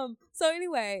 So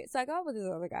anyway, so I go out with this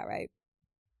other guy, right?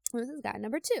 This is guy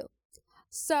number 2.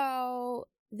 So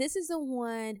this is the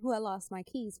one who I lost my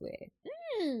keys with.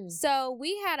 So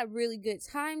we had a really good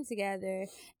time together.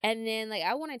 And then, like,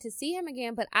 I wanted to see him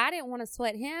again, but I didn't want to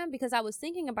sweat him because I was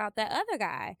thinking about that other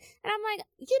guy. And I'm like,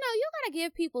 you got to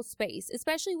give people space,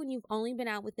 especially when you've only been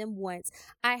out with them once.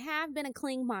 I have been a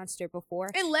cling monster before.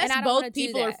 Unless both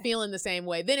people are feeling the same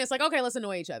way. Then it's like, okay, let's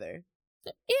annoy each other.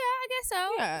 Yeah, I guess so.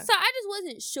 Yeah. So I just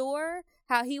wasn't sure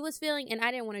how he was feeling, and I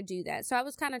didn't want to do that. So I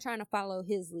was kind of trying to follow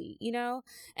his lead,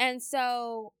 And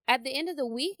so at the end of the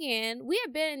weekend, we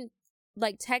had been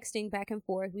like texting back and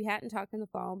forth. We hadn't talked on the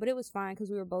phone, but it was fine because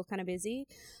we were both kind of busy.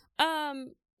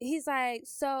 He's like,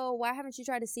 so why haven't you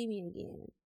tried to see me again?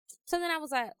 So then I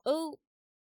was like, oh,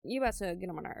 you about to get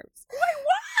on my nerves. Wait,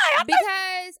 why?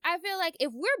 Because I feel like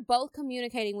if we're both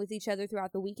communicating with each other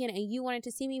throughout the weekend and you wanted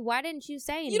to see me, why didn't you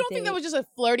say anything? You don't think that was just a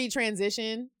flirty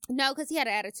transition? No, because he had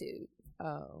an attitude.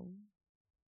 Oh.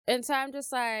 And so I'm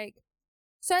just like,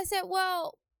 so I said,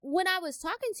 well, when I was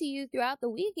talking to you throughout the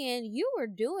weekend, you were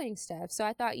doing stuff. So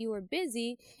I thought you were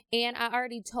busy. And I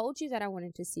already told you that I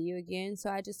wanted to see you again. So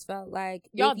I just felt like...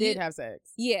 Y'all did have sex.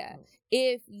 Yeah.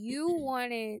 If you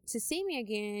wanted to see me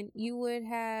again, you would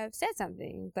have said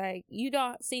something. Like, you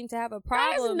don't seem to have a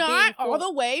problem. That is not all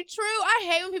the way true. I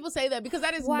hate when people say that because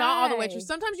that is not all the way true.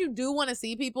 Sometimes you do want to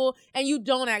see people and you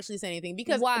don't actually say anything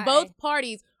because both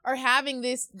parties are having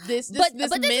this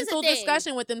mental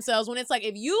discussion with themselves when it's like,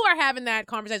 if you are having that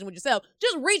conversation with yourself,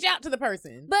 just reach out to the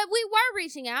person. But we were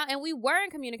reaching out and we were in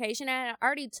communication, and I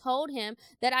already told him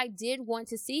that I did want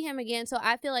to see him again. So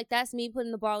I feel like that's me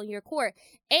putting the ball in your court.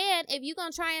 And if you're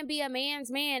going to try and be a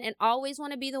man's man and always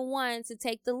want to be the one to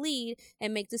take the lead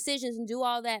and make decisions and do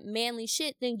all that manly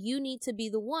shit, then you need to be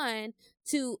the one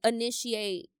to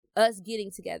initiate us getting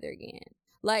together again.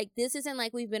 Like, this isn't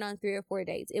like we've been on 3 or 4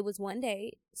 dates. It was one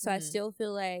date. So I still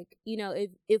feel like,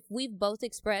 if we've both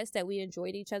expressed that we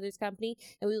enjoyed each other's company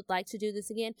and we would like to do this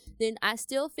again, then I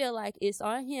still feel like it's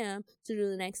on him to do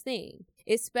the next thing,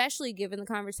 especially given the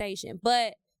conversation.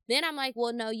 But then I'm like,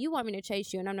 well, no, you want me to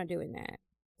chase you, and I'm not doing that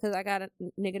because I got a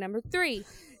nigga number 3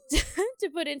 to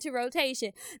put into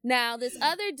rotation. Now, this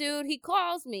other dude, he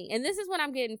calls me, and this is when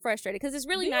I'm getting frustrated because it's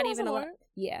really not even a lot.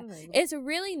 Yeah. It's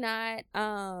really not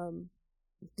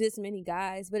this many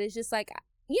guys, but it's just like,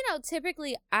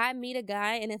 typically I meet a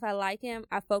guy, and if I like him,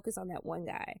 I focus on that one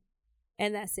guy,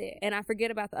 and that's it, and I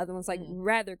forget about the other ones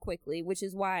rather quickly, which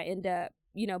is why I end up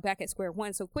back at square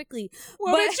one so quickly.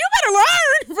 Well, but you better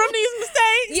learn from these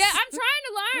mistakes. Yeah, I'm trying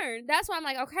to learn. That's why I'm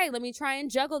like, okay, let me try and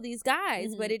juggle these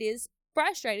guys, but it is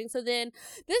frustrating. So then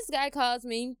this guy calls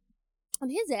me on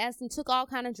his ass and took all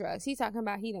kind of drugs. He's talking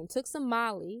about he done took some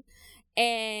Molly,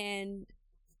 and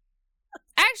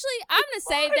actually, I'm going to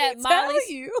say that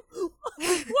Molly's... Why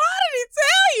did he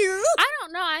tell you? I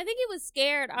don't know. I think he was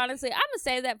scared, honestly. I'm going to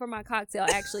save that for my cocktail,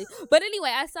 actually. But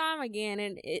anyway, I saw him again,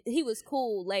 and he was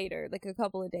cool later, like a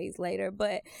couple of days later.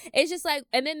 But it's just like,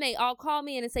 and then they all call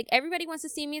me, and it's like, everybody wants to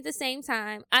see me at the same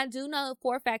time. I do know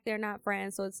for a fact they're not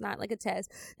friends, so it's not like a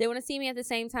test. They want to see me at the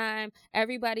same time.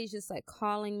 Everybody's just like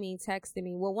calling me, texting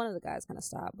me. Well, one of the guys kind of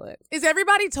stopped, but... Is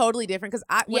everybody totally different? Because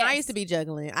when I used to be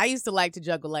juggling, I used to like to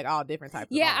juggle like all different types of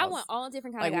balls. I want all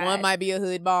different kinds of guys. Like, one might be a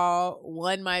hood ball,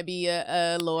 one might be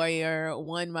a lawyer,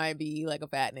 one might be like a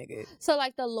fat nigga. So,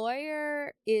 like, the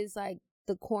lawyer is like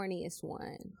the corniest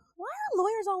one. Why are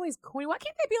lawyers always corny? Why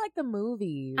can't they be like the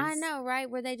movies? I know, right?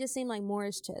 Where they just seem like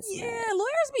Morris Chestnut. Yeah,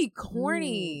 lawyers be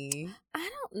corny. I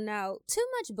don't know. Too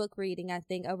much book reading, I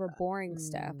think, over boring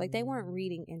stuff. Like, they weren't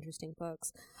reading interesting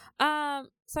books.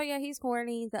 So yeah, he's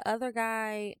corny. The other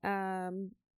guy,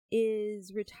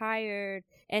 is retired,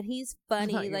 and he's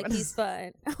funny. Like, he's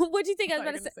fun. What'd you think I was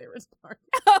going to say? Retarded.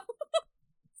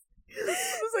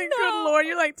 It's like, good Lord,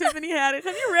 you're like Tiffany Haddish.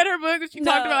 Have you read her book? She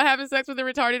talked about having sex with a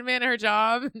retarded man at her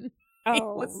job. He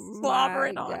was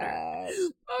slobbering on her.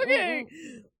 Okay.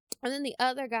 And then the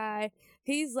other guy,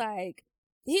 he's like,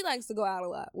 he likes to go out a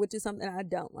lot, which is something I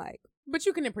don't like. But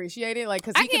you can appreciate it, like,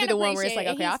 because he could be the one where it's like,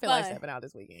 okay, I feel like stepping out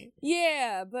this weekend.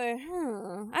 Yeah, but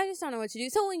I just don't know what to do.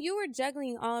 So when you were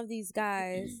juggling all of these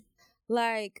guys,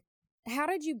 like, how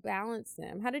did you balance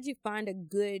them? How did you find a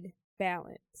good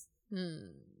balance?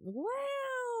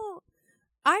 Well,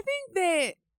 I think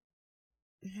that,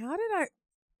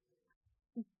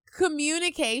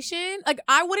 communication, like,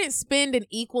 I wouldn't spend an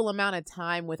equal amount of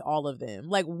time with all of them.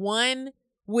 Like, one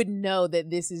would know that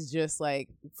this is just like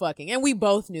fucking, and we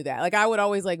both knew that. Like, I would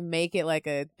always like make it like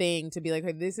a thing to be like,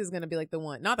 hey, this is gonna be like the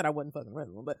one. Not that I wouldn't fucking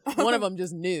run them, but one of them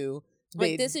just knew.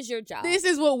 Like, this is your job. This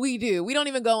is what we do. We don't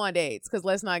even go on dates because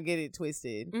let's not get it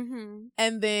twisted.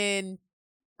 And then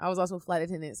I was also a flight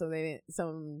attendant, so they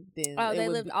didn't. Oh, they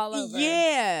lived all over.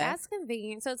 Yeah, that's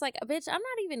convenient. So it's like, bitch, I'm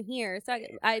not even here, so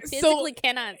I physically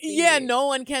cannot see yeah, you. no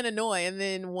one can annoy. And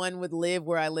then one would live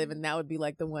where I live, and that would be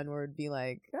like the one where it'd be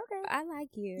like, okay, I like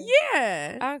you.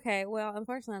 Yeah. Okay. Well,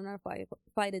 unfortunately, I'm not a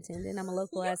flight attendant. I'm a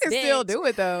local ass You can bitch. still do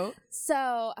it though.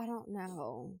 So I don't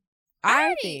know.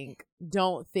 I think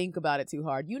don't think about it too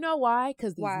hard. You know why?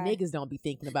 Because these niggas don't be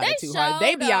thinking about it too hard.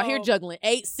 They be out here juggling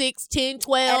 8, 6, 10,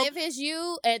 12. And if it's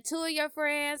you and 2 of your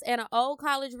friends and an old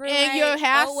college roommate. And your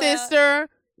half-sister.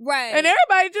 Right. And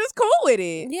everybody just cool with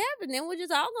it. Yeah, but then we're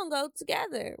just all going to go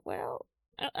together. Well,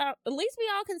 at least we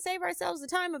all can save ourselves the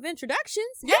time of introductions.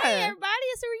 Yeah. Hey, everybody,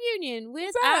 it's a reunion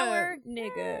with our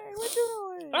nigga. Hey, what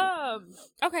you doing?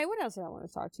 Okay, what else did I want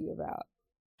to talk to you about?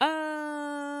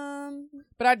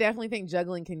 But I definitely think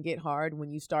juggling can get hard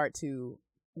when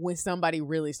somebody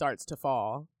really starts to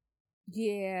fall.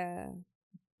 Yeah.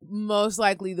 Most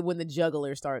likely when the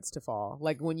juggler starts to fall.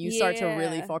 Like when you start to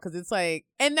really fall. Because it's like,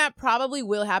 and that probably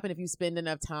will happen if you spend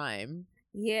enough time.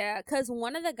 Yeah, because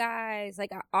one of the guys,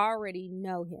 like, I already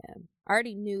knew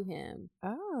him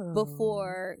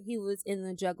before he was in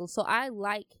the juggle. So I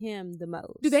like him the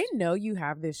most. Do they know you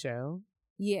have this show?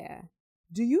 Yeah.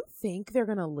 Do you think they're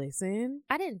going to listen?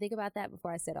 I didn't think about that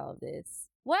before I said all of this.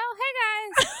 Well, hey,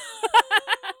 guys.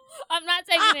 I'm not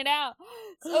taking it out.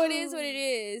 So it is what it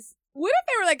is. What if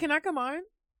they were like, can I come on?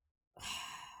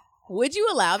 Would you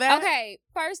allow that? Okay,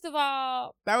 first of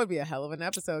all, that would be a hell of an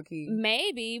episode, Key.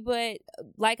 Maybe, but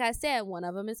like I said, one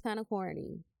of them is kind of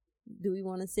corny. Do we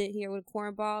want to sit here with a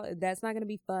cornball? That's not going to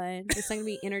be fun. It's not going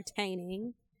to be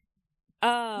entertaining.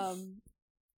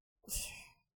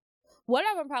 One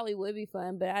of them probably would be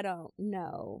fun, but I don't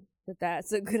know that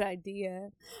that's a good idea.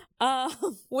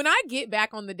 When I get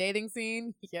back on the dating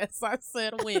scene, yes, I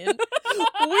said when.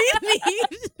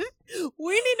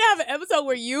 we need to have an episode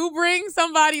where you bring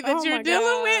somebody that you're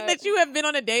dealing with, that you have been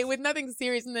on a date with, nothing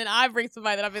serious, and then I bring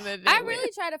somebody that I've been on a date with. I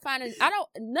really try to find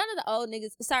none of the old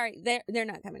niggas, sorry, they're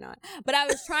not coming on. But I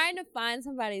was trying to find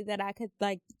somebody that I could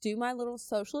like do my little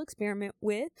social experiment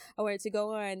with. I wanted to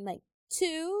go on like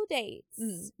 2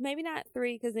 dates, maybe not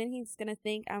 3, because then he's gonna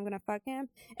think I'm gonna fuck him,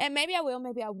 and maybe I will,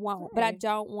 maybe I won't. But I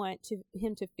don't want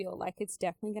him to feel like it's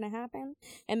definitely gonna happen,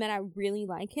 and that I really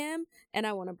like him, and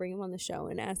I want to bring him on the show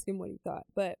and ask him what he thought.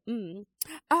 But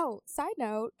side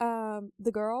note,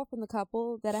 the girl from the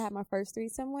couple that I had my first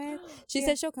threesome with, she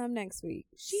said she'll come next week.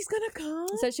 She's gonna come.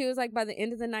 So she was like, by the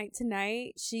end of the night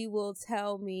tonight, she will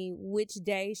tell me which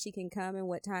day she can come and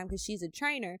what time, because she's a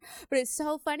trainer. But it's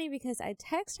so funny because I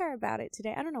text her about it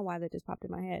today. I don't know why that just popped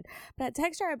in my head, but I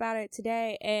text her about it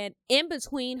today, and in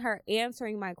between her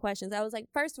answering my questions, I was like,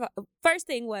 first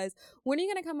thing was, when are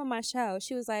you gonna come on my show?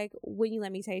 She was like, when you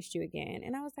let me taste you again.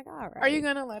 And I was like, all right. Are you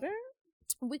gonna let her?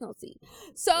 We gonna see.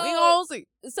 So we gonna see.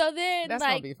 So then that's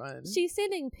like, gonna be fun. She's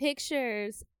sending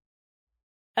pictures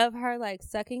of her like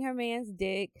sucking her man's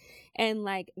dick and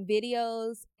like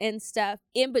videos and stuff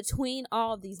in between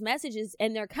all of these messages,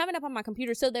 and they're coming up on my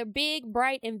computer, so they're big,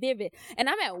 bright, and vivid, and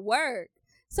I'm at work,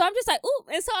 so I'm just like, ooh.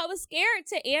 And so I was scared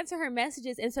to answer her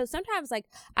messages, and so sometimes like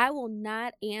I will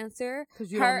not answer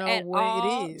her at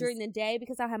all during the day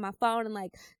because I'll have my phone, and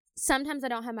like sometimes I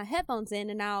don't have my headphones in,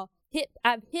 and I've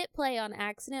hit play on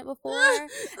accident before, and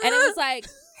it was like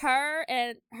her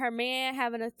and her man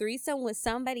having a threesome with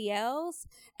somebody else,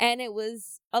 and it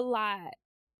was a lot,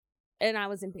 and I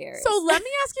was embarrassed. So let me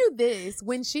ask you this: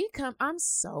 when she comes, I'm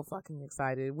so fucking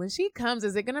excited. When she comes,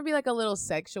 is it gonna be like a little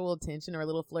sexual tension or a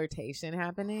little flirtation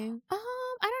happening?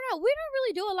 I don't know. We don't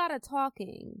really do a lot of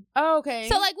talking. Oh, okay.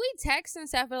 So like we text and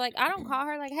stuff, but like I don't call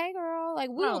her like, hey girl,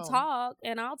 like we'll talk,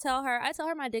 and I tell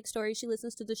her my dick story. She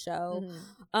listens to the show,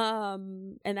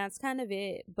 and that's kind of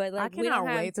it. But like we don't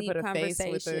have deep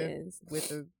conversations. With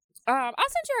the I'll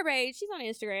send you her page. She's on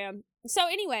Instagram. So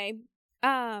anyway,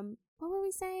 what were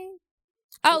we saying?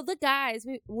 Oh, the guys.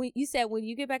 You said when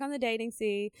you get back on the dating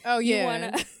scene. Oh yeah. You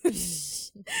wanna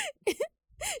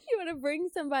you want to bring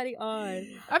somebody on.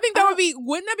 I think that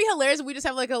wouldn't that be hilarious if we just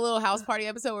have like a little house party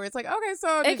episode where it's like, okay,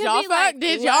 so did y'all fuck? Like,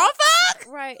 did y'all fuck?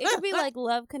 Right. It could be like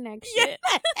love connection.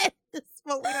 Yes.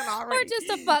 But we don't already. Or just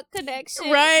a fuck connection.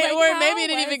 Right. Like, or maybe it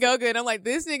didn't even go good. I'm like,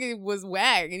 this nigga was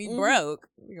whack and he broke.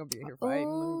 We're going to be here fighting.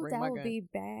 Oh, that would be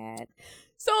bad.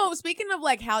 So speaking of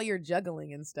like how you're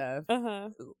juggling and stuff,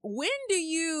 when do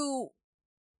you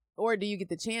get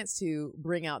the chance to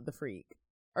bring out the freak?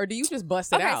 Or do you just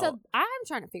bust it out? Okay, so I'm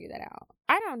trying to figure that out.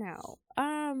 I don't know.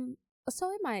 So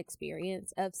in my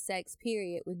experience of sex,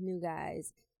 period, with new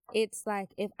guys, it's like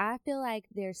if I feel like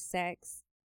there's sex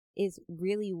is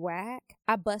really whack,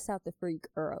 I bust out the freak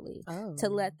early to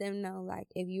let them know, like,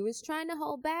 if you was trying to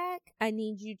hold back, I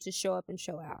need you to show up and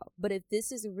show out. But if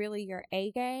this is really your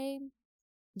A game,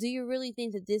 do you really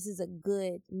think that this is a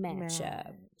good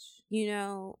matchup? You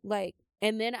know, like,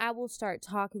 and then I will start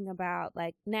talking about,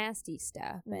 like, nasty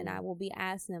stuff. And I will be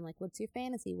asking them, like, what's your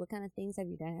fantasy? What kind of things have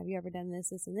you done? Have you ever done this,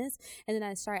 this, and this? And then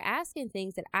I start asking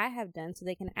things that I have done so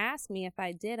they can ask me if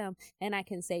I did them. And I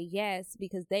can say yes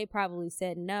because they probably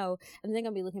said no. And they're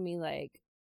going to be looking at me like.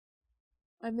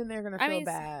 And then they're going to feel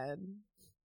bad.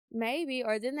 Maybe.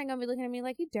 Or then they're going to be looking at me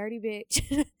like, you dirty bitch.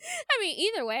 I mean,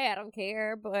 either way, I don't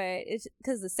care. But it's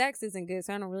because the sex isn't good.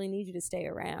 So I don't really need you to stay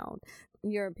around.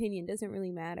 Your opinion doesn't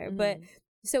really matter. But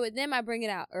so with them, I bring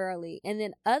it out early. And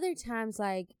then other times,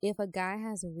 like, if a guy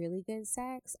has a really good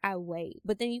sex, I wait.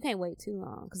 But then you can't wait too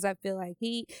long because I feel like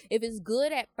if it's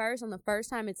good at first, on the first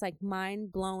time, it's like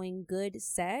mind-blowing good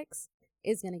sex,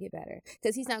 it's going to get better.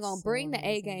 Because he's not going to bring the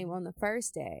A game on the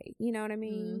first day. You know what I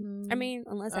mean? I mean,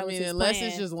 unless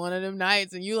it's just one of them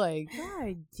nights and you like,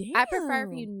 God damn. I prefer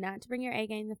for you not to bring your A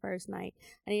game the first night.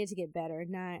 I need it to get better,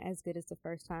 not as good as the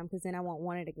first time, because then I won't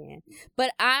want it again.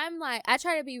 But I'm like, I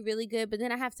try to be really good, but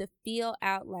then I have to feel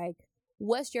out, like,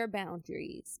 what's your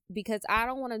boundaries? Because I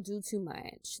don't want to do too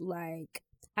much. Like,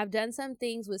 I've done some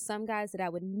things with some guys that I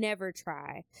would never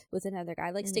try with another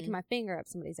guy, like sticking my finger up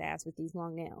somebody's ass with these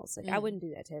long nails. Like, I wouldn't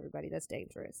do that to everybody. That's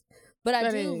dangerous. But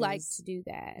I do like to do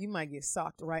that. You might get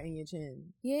socked right in your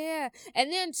chin. Yeah.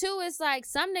 And then, too, it's like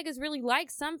some niggas really like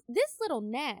this little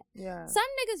gnat. Yeah. Some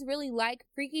niggas really like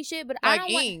freaky shit, but like I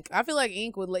don't Ink. I feel like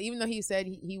Ink would, even though he said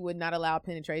he would not allow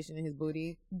penetration in his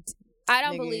booty. I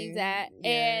don't believe that.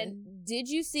 Yeah. And did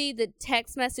you see the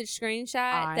text message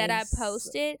screenshot that I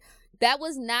posted? That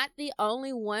was not the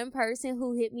only one person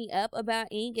who hit me up about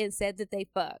Ink and said that they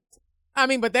fucked. I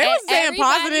mean, but they were saying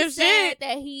positive shit.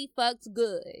 That he fucked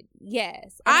good.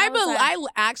 Yes. I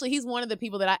actually, he's one of the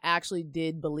people that I actually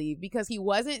did believe, because he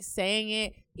wasn't saying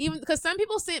it, even because some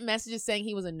people sent messages saying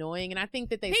he was annoying, and I think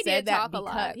that they said that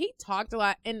because he talked a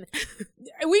lot. And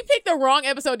we picked the wrong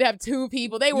episode to have two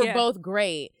people. They were both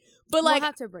great. But we'll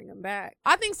have to bring him back.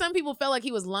 I think some people felt like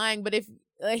he was lying, but if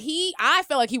I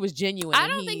felt like he was genuine. I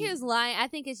don't think he was lying. I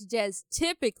think it's just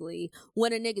typically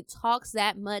when a nigga talks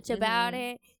that much about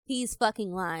it, he's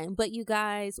fucking lying. But you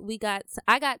guys,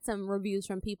 I got some reviews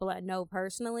from people I know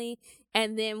personally,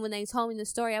 and then when they told me the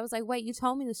story, I was like, wait, you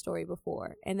told me the story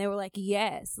before? And they were like,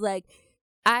 yes. Like,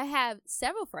 I have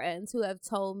several friends who have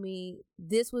told me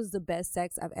this was the best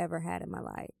sex I've ever had in my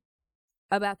life.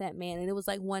 About that man, and it was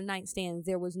like one night stands.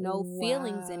 There was no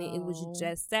feelings in it. It was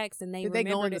just sex, and did they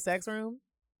go in the sex room?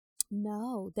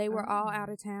 No, they were all out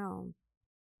of town.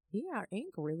 Yeah,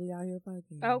 Ink really out here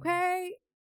fucking. Okay,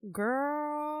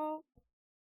 girl.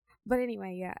 But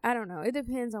anyway, yeah, I don't know. It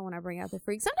depends on when I bring out the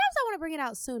freak. Sometimes I want to bring it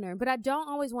out sooner, but I don't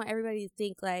always want everybody to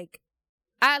think like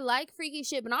I like freaky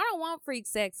shit, but I don't want freak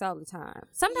sex all the time.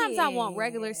 Sometimes I want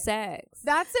regular sex.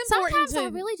 That's important.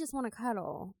 Sometimes I really just want to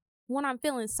cuddle. When I'm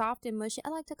feeling soft and mushy, I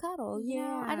like to cuddle. You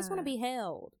know? I just want to be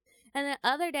held. And then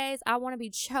other days, I want to be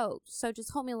choked. So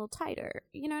just hold me a little tighter.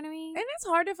 You know what I mean? And it's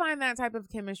hard to find that type of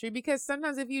chemistry, because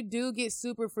sometimes if you do get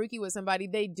super freaky with somebody,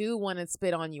 they do want to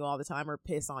spit on you all the time or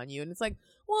piss on you. And it's like,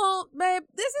 well, babe,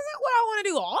 this isn't what I want to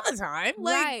do all the time.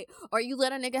 Like, right. Or you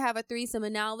let a nigga have a threesome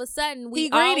and now all of a sudden he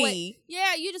greedy.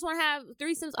 You just want to have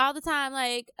threesomes all the time.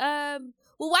 Like,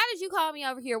 well, why did you call me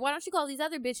over here? Why don't you call these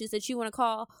other bitches that you want to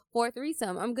call for a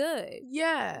threesome? I'm good.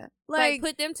 Yeah. Like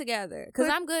put them together. Because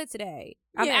I'm good today.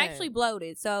 I'm actually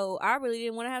bloated. So I really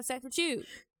didn't want to have sex with you.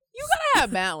 You gotta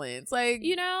have balance. Like,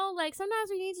 you know, like sometimes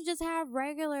we need to just have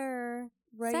regular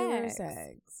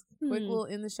sex. Quick little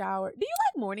in the shower. Do you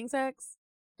like morning sex?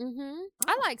 Mm-hmm. Oh.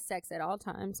 I like sex at all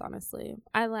times, honestly.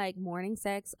 I like morning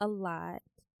sex a lot.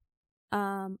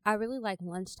 I really like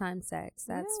lunchtime sex.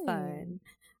 That's fun.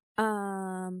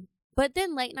 But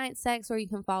then late night sex where you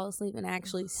can fall asleep and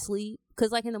actually sleep.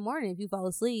 Because like in the morning, if you fall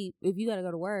asleep, if you got to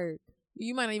go to work,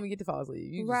 you might not even get to fall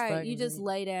asleep. You just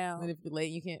lay down. And if you're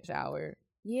late, you can't shower.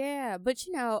 Yeah, but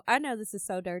you know, I know this is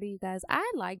so dirty, you guys.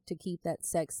 I like to keep that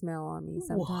sex smell on me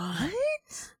sometimes. What?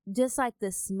 Just like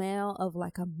the smell of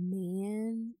like a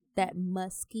man, that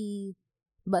musky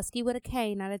with a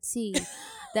K, not a T.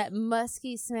 That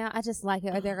musky smell, I just like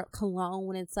it. Or their cologne,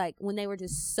 when it's like when they were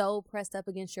just so pressed up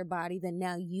against your body that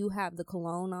now you have the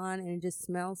cologne on and it just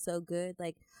smells so good.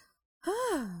 Like,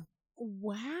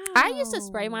 wow. I used to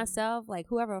spray myself, like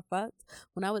whoever I fucked,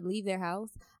 when I would leave their house,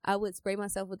 I would spray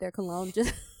myself with their cologne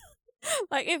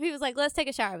Like, if he was like, let's take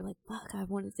a shower, I'd be like, fuck, I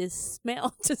wanted this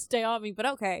smell to stay on me. But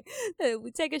okay.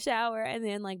 We take a shower, and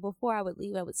then, like, before I would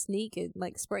leave, I would sneak and,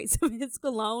 like, spray some of his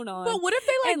cologne on. But what if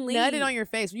they, like, and nutted leave. on your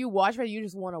face? When you wash it, you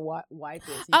just want to wipe it.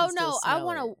 So you Oh, can still no. I smell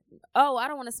want it. to. Oh, I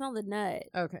don't want to smell the nut.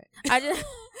 Okay. I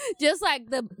just like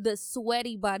the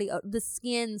sweaty body, the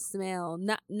skin smell.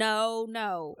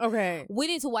 No. Okay. We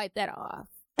need to wipe that off.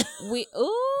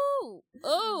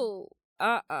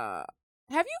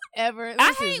 Have you ever?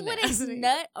 I hate when it's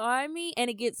nut on me and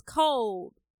it gets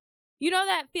cold. You know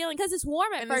that feeling? Because it's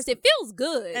warm at first. It feels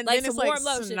good. And like then it's some like warm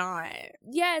lotion. snot.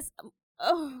 Yes.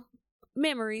 Oh,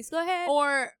 memories. Go ahead.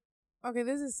 Or, okay,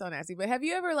 this is so nasty, but have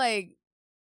you ever, like,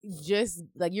 just,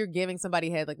 like, you're giving somebody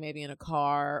head, like, maybe in a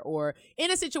car or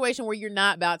in a situation where you're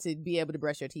not about to be able to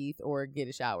brush your teeth or get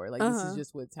a shower. Like, this is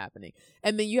just what's happening.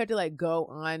 And then you have to, like, go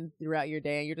on throughout your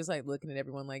day and you're just, like, looking at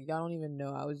everyone like, y'all don't even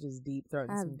know I was just deep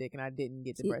throating some dick and I didn't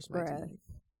get to brush my teeth.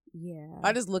 Yeah.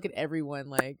 I just look at everyone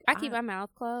like. I keep my mouth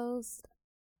closed.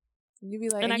 You be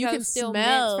like, and you I can steal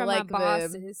smell from like my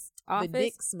boss's office, the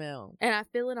dick smell. And I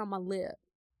feel it on my lip.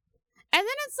 And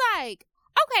then it's like,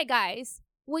 okay, guys,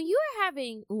 when you are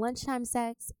having lunchtime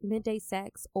sex, midday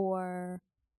sex, or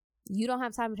you don't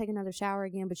have time to take another shower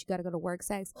again, but you got to go to work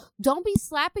sex, don't be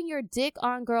slapping your dick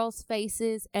on girls'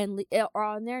 faces or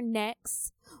on their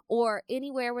necks or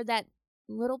anywhere where that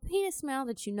little penis smell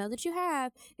that you know that you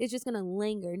have is just going to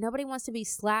linger. Nobody wants to be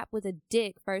slapped with a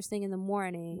dick first thing in the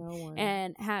morning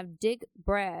and have dick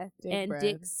breath and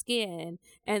dick skin,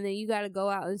 and then you got to go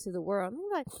out into the world. And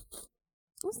you're like,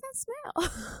 what's that smell?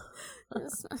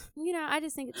 You know, I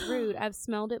just think it's rude. I've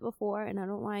smelled it before and I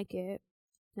don't like it.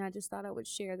 And I just thought I would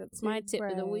share. That's dick my tip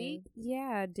breath of the week.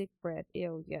 Yeah, dick breath.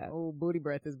 Ew, yeah. Oh, booty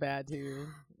breath is bad too.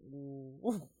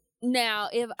 Ooh. Now,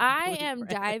 if I am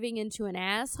diving into an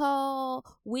asshole,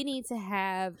 we need to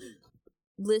have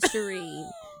Listerine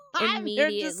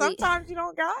immediately. Sometimes you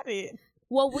don't got it.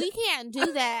 Well, we can't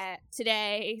do that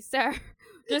today, sir.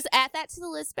 Just add that to the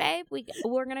list, babe.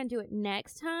 We're gonna do it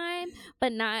next time,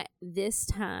 but not this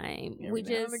time. You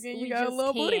got a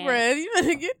little booty breath. You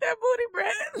better get that booty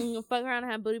breath. Fuck around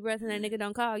and have booty breath, and that nigga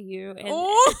don't call you. And, and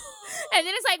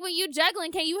then it's like when you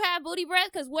juggling, can you have booty breath?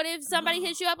 Because what if somebody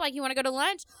hits you up like you want to go to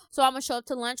lunch? So I'm gonna show up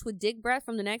to lunch with dick breath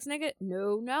from the next nigga?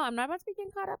 No, I'm not about to be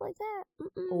getting caught up like that.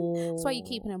 That's why you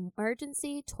keep an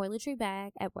emergency toiletry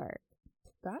bag at work.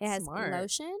 That's it has smart.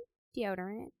 Lotion,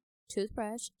 deodorant,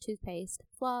 toothbrush, toothpaste,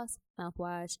 floss,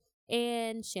 mouthwash,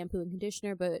 and shampoo and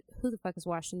conditioner. But who the fuck is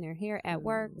washing their hair at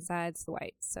work besides the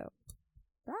whites? So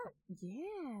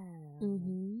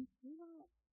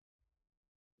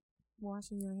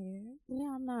washing your hair?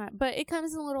 Yeah, I'm not. But it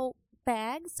comes in a little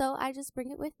bag, so I just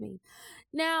bring it with me.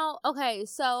 Now, okay,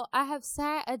 so I have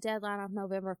set a deadline of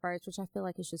November 1st, which I feel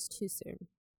like is just too soon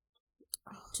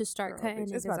to start cutting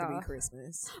it's niggas about to off. be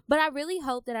Christmas. But I really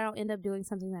hope that I don't end up doing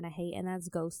something that I hate, and that's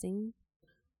ghosting.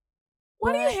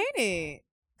 Why do you hate it?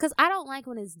 Because I don't like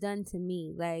when it's done to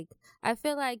me. Like, I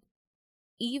feel like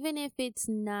even if it's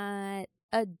not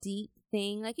a deep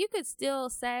thing, like, you could still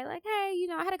say, like, hey, you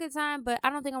know, I had a good time, but I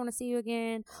don't think I want to see you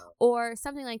again, or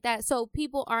something like that, so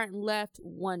people aren't left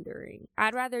wondering.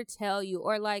 I'd rather tell you,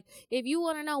 or, like, if you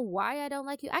want to know why I don't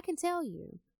like you, I can tell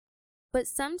you. But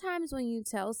sometimes when you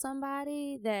tell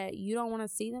somebody that you don't want to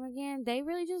see them again, they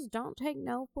really just don't take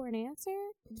no for an answer.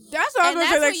 That's what I was going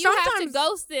to say. Like, you sometimes have to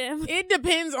ghost them. It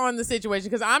depends on the situation,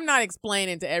 because I'm not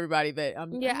explaining to everybody that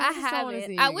I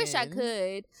haven't. I wish I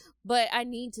could, but I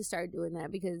need to start doing that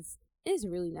because it's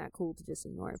really not cool to just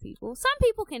ignore people. Some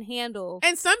people can handle,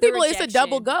 and some people it's a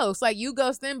double ghost. Like, you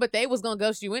ghost them, but they was gonna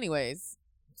ghost you anyways.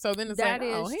 So then it's that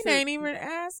like, oh, he true. ain't even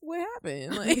asked what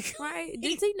happened. Like, right?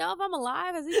 Does he know if I'm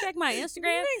alive? Has he checked my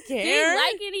Instagram? He didn't care. Did he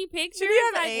like any pictures?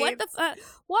 Like, AIDS? what the fuck?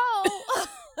 Whoa!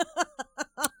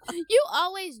 You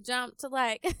always jump to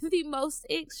like the most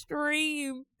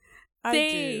extreme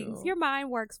things. I do. Your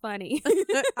mind works funny.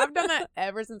 I've done that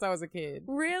ever since I was a kid.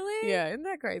 Really? Yeah, isn't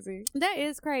that crazy? That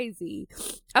is crazy.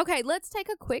 Okay, let's take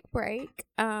a quick break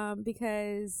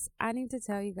because I need to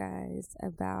tell you guys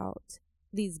about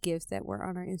these gifts that were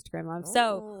on our Instagram live.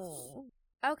 So,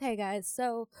 okay, guys.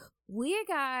 So we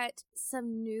got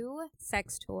some new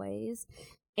sex toys,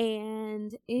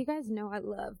 and you guys know I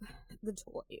love the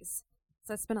toys.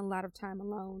 So I spent a lot of time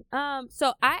alone.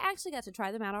 So I actually got to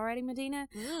try them out already, Medina.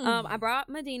 I brought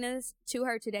Medina's to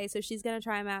her today, so she's gonna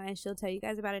try them out, and she'll tell you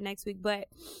guys about it next week. But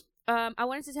I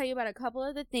wanted to tell you about a couple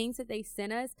of the things that they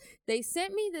sent us. They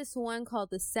sent me this one called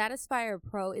the Satisfier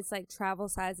Pro. It's like travel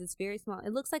size. It's very small.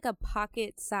 It looks like a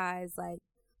pocket size, like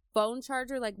phone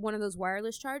charger, like one of those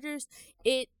wireless chargers.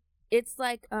 It it's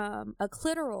like a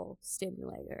clitoral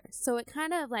stimulator. So it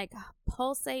kind of like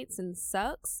pulsates and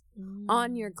sucks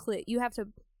on your clit. You have to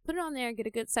put it on there, get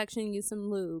a good suction, use some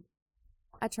lube.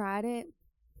 I tried it.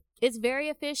 It's very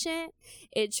efficient.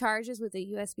 It charges with a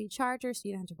USB charger, so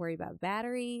you don't have to worry about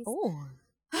batteries. Oh.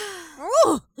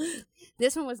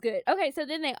 This one was good. Okay, so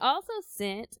then they also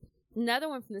sent another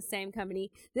one from the same company.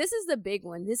 This is the big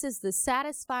one. This is the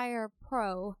Satisfyer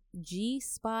Pro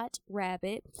G-Spot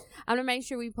Rabbit. I'm going to make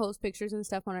sure we post pictures and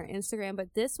stuff on our Instagram,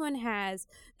 but this one has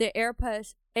the Air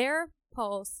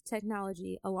Pulse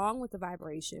technology along with the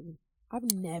vibration.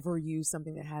 I've never used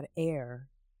something that had air.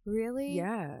 Really?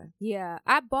 Yeah. Yeah.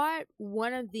 I bought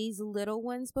one of these little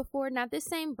ones before. Now, this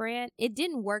same brand, it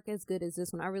didn't work as good as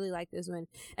this one. I really like this one.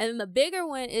 And then the bigger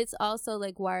one, it's also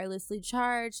like wirelessly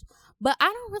charged. But I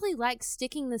don't really like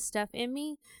sticking the stuff in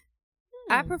me.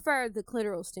 I prefer the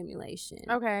clitoral stimulation.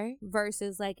 Okay.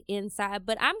 Versus like inside.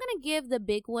 But I'm going to give the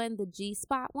big one, the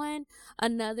G-Spot one,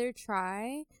 another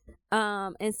try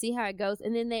and see how it goes.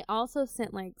 And then they also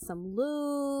sent like some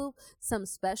lube, some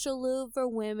special lube for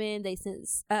women. They sent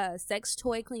sex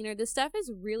toy cleaner. This stuff is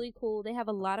really cool. They have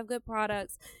a lot of good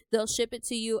products. They'll ship it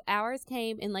to you. Ours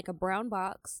came in like a brown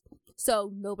box.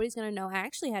 So nobody's gonna know I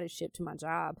actually had it shipped to my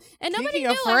job, and nobody knew.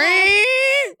 Nobody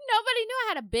knew I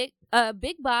had a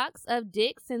big box of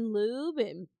dicks and lube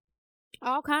and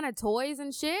all kind of toys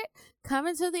and shit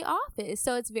coming to the office.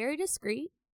 So it's very discreet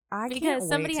because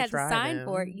somebody had to sign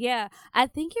for it. Yeah, I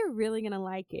think you're really gonna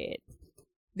like it.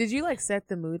 Did you like set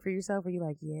the mood for yourself? Were you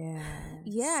like, yeah,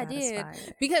 I did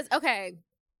because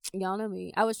y'all know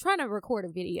me. I was trying to record a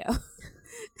video.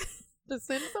 To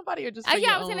send somebody or just I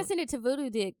was gonna send it to Voodoo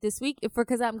Dick this week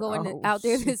because I'm going out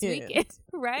there this weekend,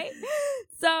 right?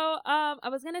 So I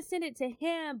was gonna send it to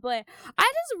him, but I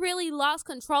just really lost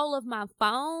control of my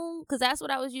phone because that's what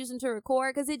I was using to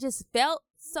record because it just felt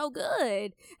so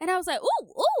good, and I was like,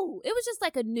 ooh, it was just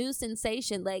like a new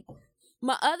sensation. Like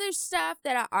my other stuff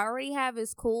that I already have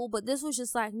is cool, but this was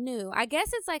just like new. I guess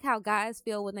it's like how guys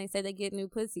feel when they say they get new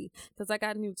pussy because I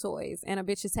got new toys and a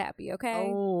bitch is happy,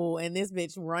 okay? Oh, and this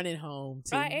bitch running home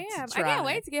too. I am. I can't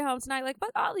wait to get home tonight. Like,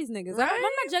 fuck all these niggas. Right? I'm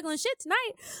not juggling shit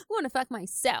tonight. I want to fuck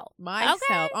myself.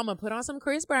 Okay? I'm going to put on some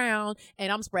Chris Brown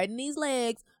and I'm spreading these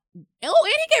legs. Oh,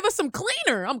 and he gave us some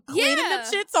cleaner. I'm cleaning them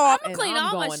shits off. I'm gonna clean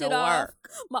all my shit off.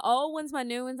 My old ones, my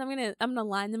new ones. I'm gonna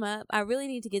line them up. I really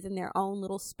need to get them their own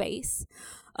little space.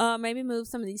 Maybe move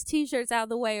some of these t-shirts out of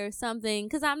the way or something.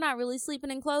 Cause I'm not really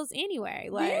sleeping in clothes anyway.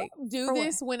 Like, do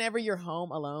this whenever you're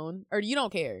home alone, or you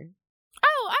don't care?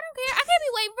 Oh, I don't care. I can't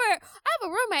be waiting for her. I have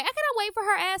a roommate. I cannot wait for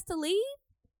her ass to leave.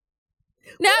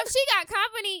 Now, if she got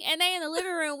company and they in the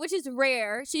living room, which is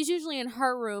rare, she's usually in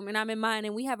her room and I'm in mine,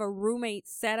 and we have a roommate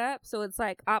setup, so it's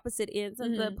like opposite ends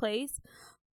of the place.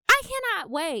 I cannot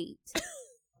wait.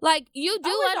 Like, you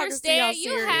do understand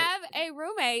you have a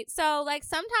roommate. So, like,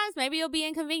 sometimes maybe it'll be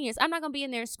inconvenience. I'm not going to be in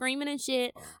there screaming and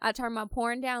shit. I turn my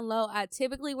porn down low. I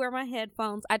typically wear my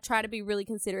headphones. I try to be really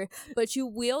considerate. But you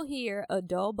will hear a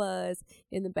dull buzz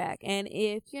in the back. And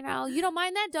if, you don't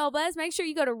mind that dull buzz, make sure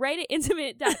you go to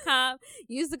ratedintimate.com.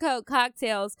 Use the code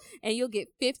cocktails, and you'll get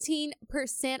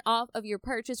 15% off of your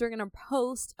purchase. We're going to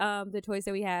post the toys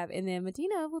that we have. And then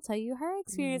Medina will tell you her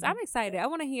experience. I'm excited. I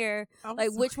want to hear,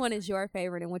 which one is your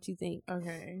favorite and what you think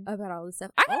about all this stuff.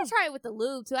 I gotta try it with the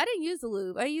lube too. I didn't use the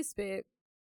lube. I used spit.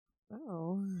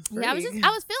 Oh, yeah. I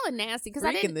was feeling nasty because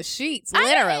I didn't the sheets.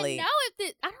 Literally, I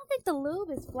don't think the lube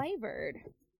is flavored.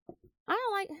 I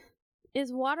don't like.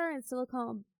 Is water and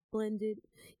silicone blended?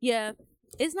 Yeah,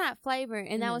 it's not flavored,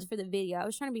 and that was for the video. I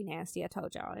was trying to be nasty. I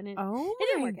told y'all, and it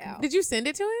didn't work out. Did you send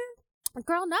it to him?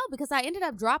 Girl, no, because I ended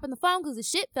up dropping the phone because the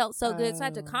shit felt so good. So I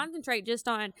had to concentrate just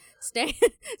on staying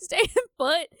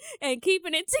put and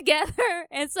keeping it together.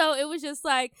 And so it was just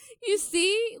like, you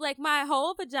see, like my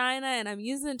whole vagina, and I'm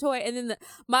using a toy, and then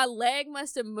my leg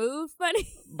must have moved funny.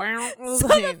 So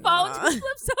the phone just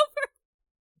flips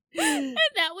over. And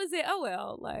that was it. Oh,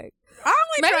 well, like. I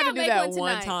only tried to do that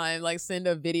one time, like send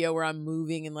a video where I'm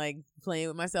moving and like playing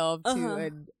with myself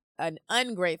to an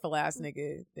ungrateful ass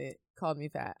nigga that called me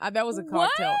fat. That was a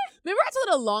cocktail. What? Remember I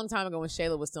told it a long time ago when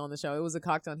Shayla was still on the show. It was a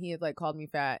cocktail, and he had like called me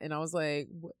fat, and I was like,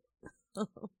 what?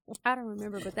 I don't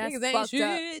remember, but that's fucked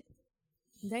up.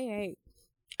 They ain't.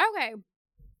 Okay, and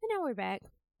now we're back.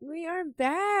 We are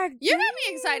back. You're gonna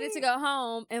be excited to go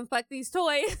home and fuck these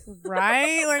toys,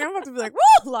 right? Like I'm about to be like,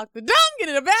 woo, lock the door, get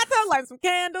in the bathtub, light some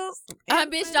candles.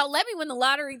 Bitch, don't let me win the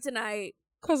lottery tonight.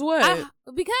 Cause what?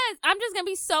 Because I'm just gonna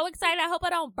be so excited. I hope I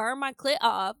don't burn my clit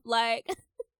off. Like.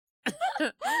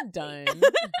 I'm done.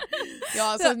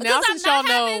 Y'all, so now since y'all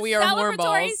know we are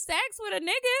hornballs. Sex with a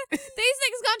nigga, these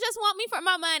niggas gonna just want me for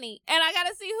my money, and I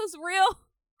gotta see who's real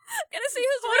Gonna see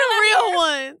who's Who the real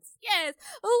ones? Yes.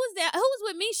 Who was that? Who was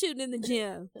with me shooting in the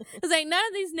gym? Because ain't none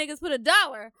of these niggas put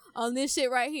 $1 on this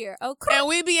shit right here. Okay. And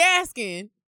we be asking.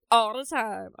 All the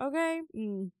time. Okay?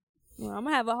 Well, I'm going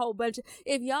to have a whole bunch of...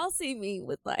 If y'all see me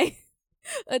with, like,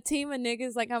 a team of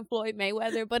niggas like I'm Floyd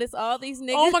Mayweather, but it's all these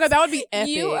niggas... Oh, my God. That would be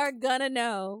epic. You are gonna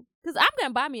know. Because I'm going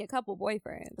to buy me a couple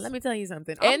boyfriends. Let me tell you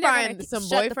something. And I'm buying some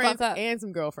boyfriends and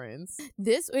some girlfriends.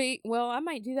 This week, well, I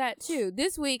might do that too.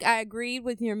 This week, I agreed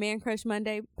with your Man Crush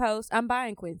Monday post. I'm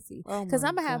buying Quincy. Because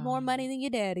I'm going to have more money than your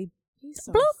daddy. He's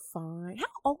so fine. How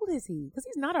old is he? Because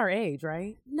he's not our age,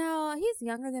 right? No, he's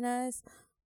younger than us,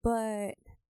 but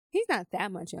he's not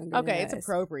that much younger than us. Okay, it's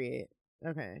appropriate.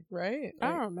 Okay, right?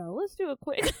 I don't know. Let's do a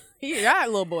quick. That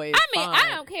little boy is fine. I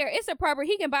don't care. It's appropriate.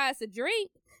 He can buy us a drink.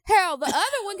 Hell, the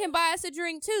other one can buy us a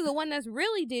drink too. The one that's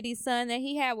really Diddy's son that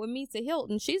he had with Misa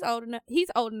Hilton. She's old enough. He's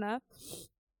old enough.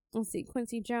 Let's see,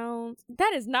 Quincy Jones.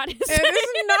 That is not his name. It is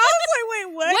not. I was like, wait,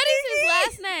 what? What is his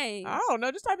last name? I don't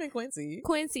know. Just type in Quincy.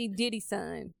 Quincy Diddy's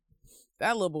son.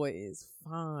 That little boy is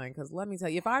fine. Because let me tell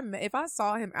you, if I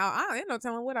saw him out, I ain't no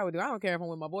telling what I would do. I don't care if I'm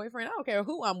with my boyfriend. I don't care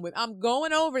who I'm with. I'm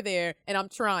going over there and I'm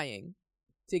trying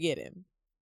to get him.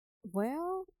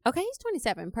 Well, okay, he's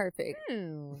 27. Perfect.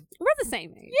 We're the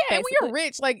same age. Yeah, and basically. when you're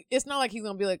rich, like, it's not like he's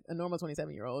going to be like a normal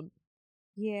 27-year-old.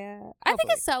 Yeah. I think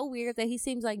it's so weird that he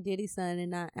seems like Diddy's son and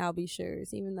not Albie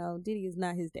Sure's, even though Diddy is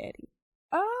not his daddy.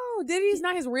 Oh, Diddy's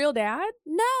not his real dad?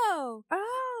 No.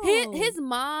 Oh. His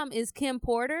mom is Kim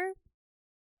Porter,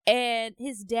 and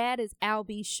his dad is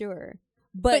Albie Sure.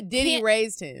 But Diddy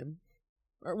raised him.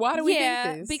 Or why do we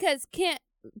think this? Because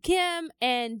Kim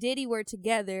and Diddy were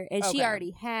together, and she already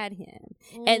had him.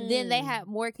 And then they had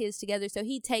more kids together, so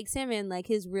he takes him in like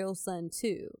his real son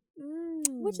too,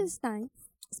 which is nice.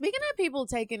 Speaking of people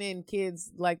taking in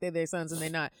kids like they're their sons and they're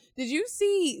not, did you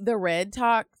see the Red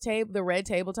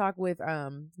Table Talk with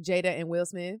Jada and Will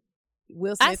Smith?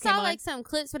 Will Smith I saw like some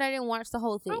clips, but I didn't watch the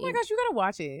whole thing. Oh my gosh, you gotta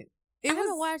watch it. I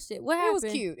haven't watched it. What happened? It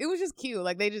was cute. It was just cute.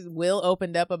 Like Will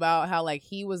opened up about how like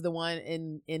he was the one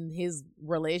in his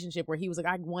relationship where he was like,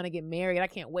 I want to get married. I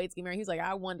can't wait to get married. He's like,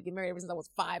 I wanted to get married ever since I was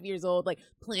 5 years old. Like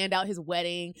planned out his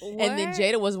wedding. What? And then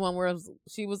Jada was one where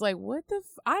she was like, what the?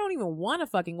 I don't even want a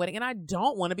fucking wedding, and I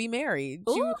don't want to be married.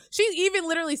 She even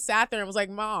literally sat there and was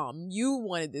like, Mom, you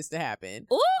wanted this to happen.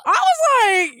 Ooh. I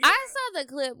was like, I saw the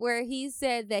clip where he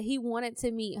said that he wanted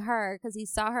to meet her because he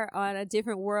saw her on a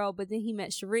different world, but then he met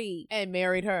Sheree and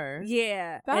married her.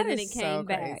 Yeah. That and then is it came so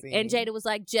back. crazy. And Jada was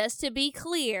like, just to be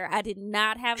clear, I did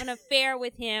not have an affair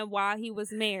with him while he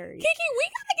was married. Kiki, we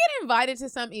gotta get invited to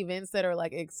some events that are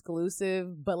like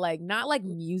exclusive, but like not like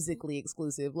musically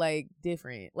exclusive, like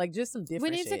different, like just some different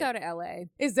We need shit. to go to LA.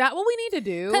 Is that what we need to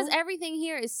do? Because everything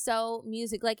here is so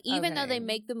music. Like even though they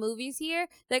make the movies here,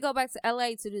 they go back to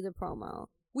LA to do the promo.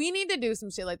 We need to do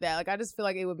some shit like that. Like I just feel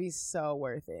like it would be so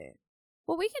worth it.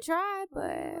 Well, we can try, but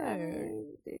I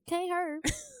mean, it can't hurt.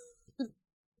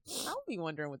 I'll be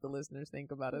wondering what the listeners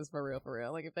think about us for real.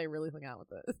 Like if they really hang out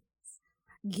with us.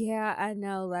 Yeah, I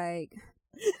know. Like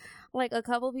a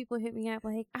couple people hit me up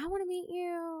like, I want to meet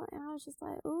you, and I was just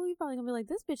like, ooh, you probably gonna be like,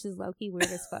 this bitch is low key weird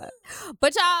as fuck.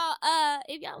 But y'all,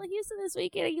 if y'all in Houston this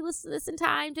weekend and you listen to this in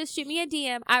time, just shoot me a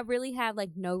DM. I really have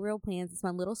like no real plans. It's my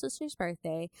little sister's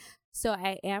birthday, so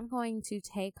I am going to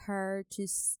take her to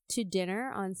dinner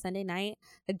on Sunday night.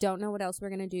 I don't know what else we're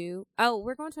gonna do. Oh,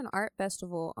 we're going to an art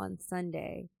festival on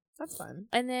Sunday. That's fun.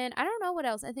 And then I don't know what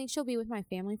else. I think she'll be with my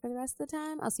family for the rest of the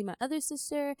time. I'll see my other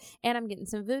sister, and I'm getting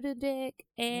some voodoo dick.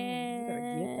 And you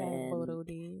gotta get that voodoo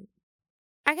dick.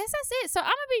 I guess that's it. So I'm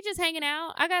gonna be just hanging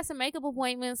out. I got some makeup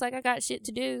appointments. Like I got shit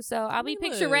to do. So I'll be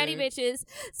picture ready, bitches.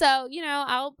 So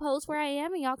I'll post where I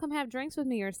am, and y'all come have drinks with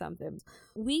me or something.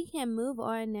 We can move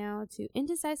on now to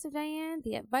Indecisive Diane,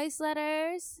 the advice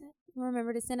letters.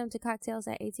 Remember to send them to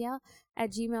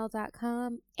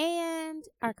cocktails@atl@gmail.com and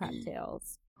our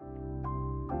cocktails.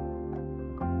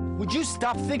 Would you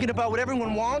stop thinking about what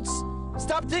everyone wants?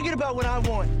 Stop thinking about what I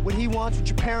want, what he wants, what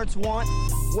your parents want.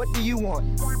 What do you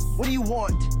want? What do you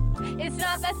want? It's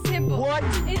not that simple. What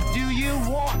do you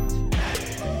want?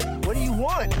 What do you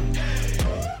want?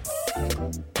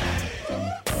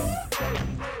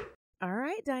 All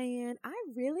right, Diane, I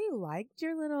really liked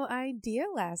your little idea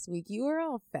last week. You were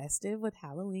all festive with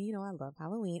Halloween. I love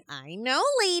Halloween. I know,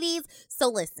 ladies. So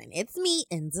listen, it's me,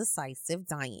 Indecisive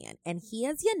Diane, and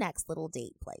here's your next little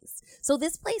date place. So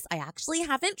this place I actually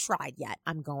haven't tried yet.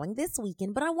 I'm going this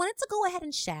weekend, but I wanted to go ahead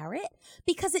and share it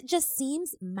because it just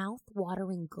seems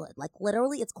mouth-watering good. Like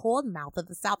literally, it's called Mouth of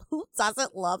the South. Who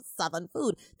doesn't love Southern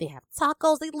food? They have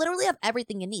tacos. They literally have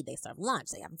everything you need. They serve lunch.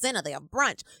 They have dinner. They have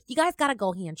brunch. You guys got to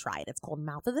go here and try it. It's called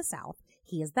Mouth of the South.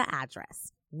 Here's the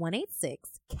address.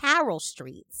 186 Carroll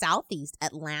Street, Southeast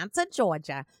Atlanta,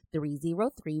 Georgia,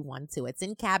 30312. It's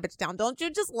in Cabbagetown. Don't you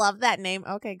just love that name?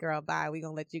 Okay, girl, bye. We're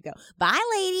going to let you go. Bye,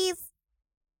 ladies.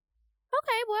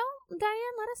 Okay, well,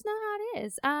 Diane, let us know how it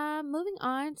is. Moving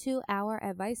on to our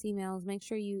advice emails. Make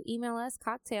sure you email us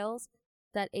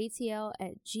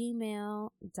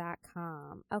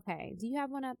cocktails.atl@gmail.com. Okay, do you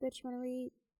have one up that you want to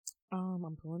read?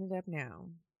 I'm pulling it up now.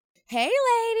 Hey,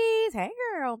 ladies. Hey,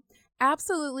 girl.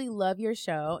 Absolutely love your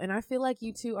show, and I feel like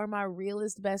you two are my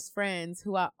realest best friends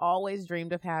who I always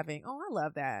dreamed of having. Oh, I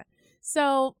love that.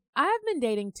 So I've been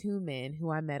dating 2 men who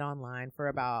I met online for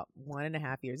about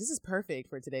 1.5 years. This is perfect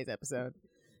for today's episode.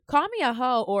 Call me a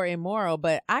hoe or immoral,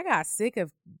 but I got sick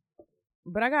of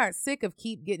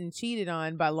keep getting cheated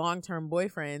on by long-term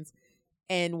boyfriends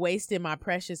and wasting my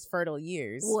precious fertile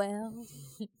years. Well,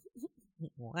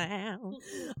 wow.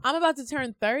 I'm about to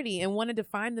turn 30 and wanted to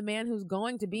find the man who's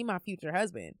going to be my future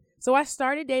husband. So I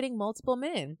started dating multiple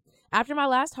men. After my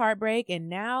last heartbreak, and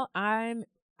now I've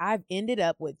ended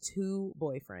up with 2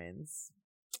 boyfriends.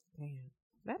 Damn,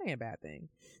 that ain't a bad thing.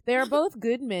 They are both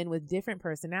good men with different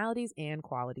personalities and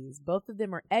qualities. Both of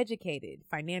them are educated,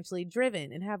 financially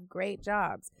driven, and have great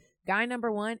jobs. Guy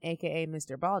number 1, aka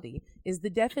Mr. Baldy, is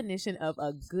the definition of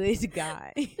a good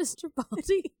guy. Mr.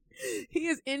 Baldy. He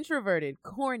is introverted,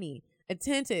 corny,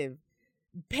 attentive,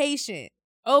 patient,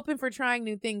 open for trying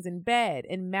new things in bed,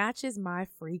 and matches my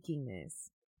freakiness.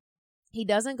 He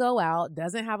doesn't go out,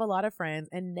 doesn't have a lot of friends,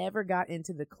 and never got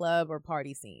into the club or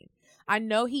party scene. I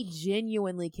know he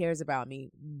genuinely cares about me,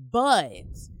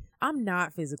 but I'm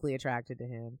not physically attracted to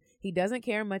him. He doesn't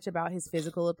care much about his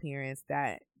physical appearance,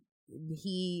 that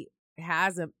he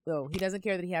doesn't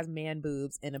care that he has man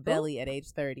boobs and a belly at age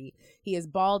 30. He is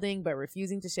balding but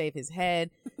refusing to shave his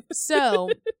head. So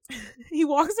he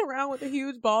walks around with a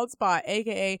huge bald spot,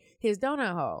 aka his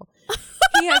donut hole.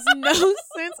 He has no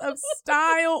sense of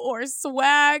style or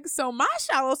swag, so my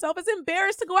shallow self is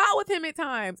embarrassed to go out with him at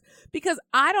times because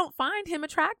I don't find him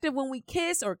attractive. When we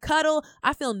kiss or cuddle,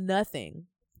 I feel nothing,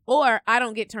 or I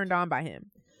don't get turned on by him.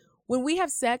 When we have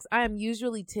sex, I am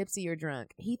usually tipsy or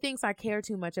drunk. He thinks I care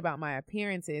too much about my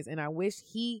appearances, and I wish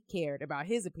he cared about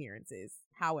his appearances.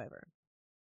 However,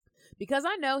 because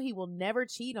I know he will never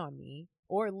cheat on me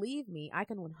or leave me, I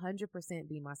can 100%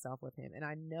 be myself with him, and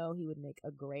I know he would make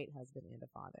a great husband and a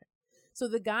father. So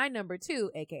the guy number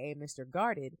 2, aka Mr.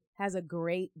 Guarded, has a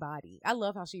great body. I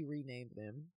love how she renamed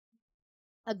them.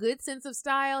 A good sense of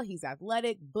style. He's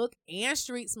athletic, book, and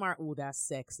street smart. Ooh, that's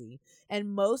sexy.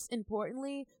 And most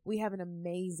importantly, we have an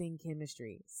amazing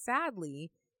chemistry. Sadly,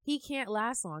 he can't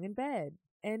last long in bed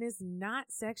and is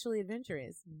not sexually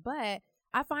adventurous. But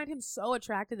I find him so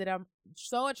attractive that I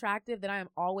am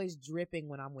always dripping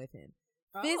when I'm with him.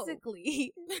 Oh.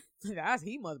 Physically,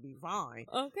 he must be fine.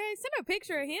 Okay, send a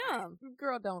picture of him.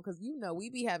 Girl, don't, because we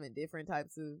be having different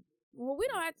types of. Well, we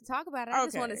don't have to talk about it. I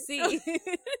just want to see.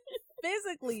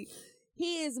 Physically,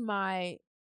 he is my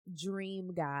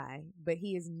dream guy, but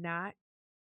he is not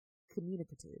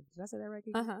communicative. Did I say that right?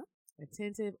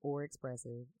 Attentive or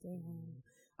expressive. Damn.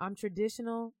 I'm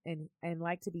traditional and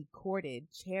like to be courted,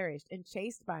 cherished, and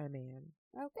chased by a man.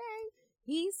 Okay.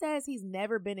 He says he's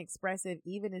never been expressive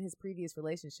even in his previous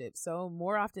relationships. So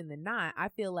more often than not, I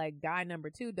feel like guy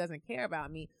number 2 doesn't care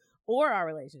about me or our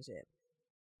relationship.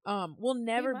 I'll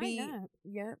never be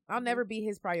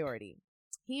his priority.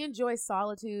 He enjoys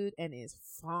solitude and is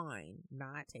fine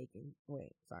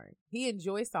He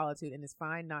enjoys solitude and is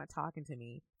fine not talking to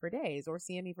me for days or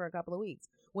seeing me for a couple of weeks.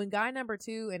 When guy number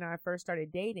 2 and I first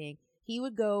started dating, he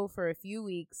would go for a few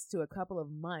weeks to a couple of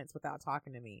months without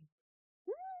talking to me.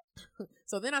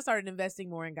 So then I started investing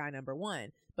more in guy number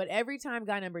 1. But every time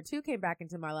guy number 2 came back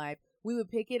into my life, we would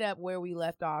pick it up where we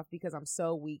left off because I'm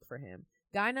so weak for him.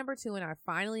 Guy number 2 and I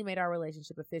finally made our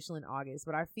relationship official in August,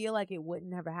 but I feel like it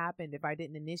wouldn't have happened if I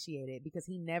didn't initiate it because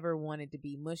he never wanted to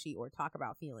be mushy or talk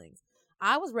about feelings.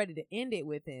 I was ready to end it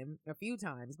with him a few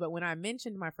times, but when I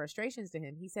mentioned my frustrations to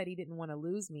him, he said he didn't want to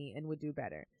lose me and would do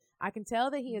better. I can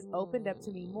tell that he has opened up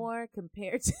to me more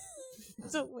compared to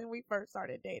when we first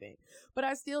started dating, but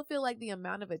I still feel like the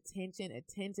amount of attention,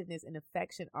 attentiveness, and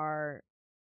affection are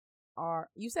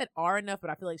you said are enough, but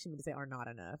I feel like she meant to say are not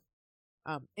enough.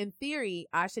 In theory,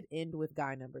 I should end with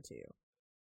guy number 2.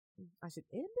 I should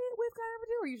end it with guy number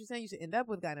 2, or you should say you should end up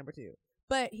with guy number 2.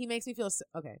 But he makes me feel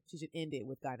she should end it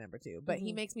with guy number 2. But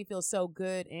he makes me feel so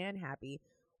good and happy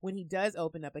when he does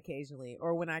open up occasionally,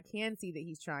 or when I can see that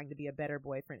he's trying to be a better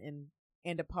boyfriend,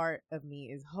 and a part of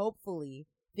me is hopefully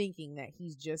thinking that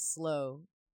he's just slow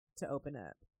to open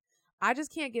up. I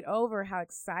just can't get over how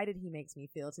excited he makes me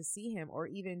feel to see him, or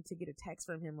even to get a text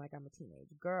from him like I'm a teenage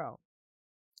girl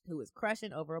who is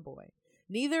crushing over a boy.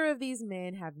 Neither of these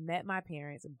men have met my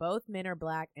parents. Both men are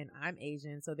black and I'm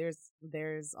Asian, so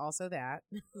there's also that.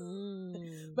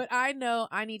 But I know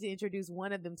I need to introduce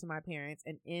one of them to my parents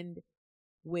and end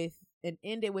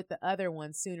it with the other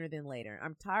one sooner than later.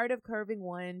 I'm tired of curving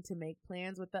one to make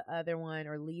plans with the other one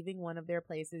or leaving one of their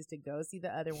places to go see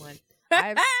the other one.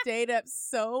 I've stayed up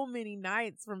so many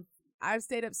nights from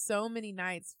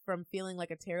feeling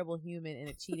like a terrible human and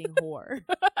a cheating whore.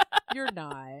 You're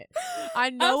not.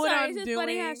 I know what I'm doing. It's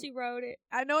funny how she wrote it.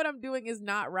 I know what I'm doing is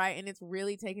not right, and it's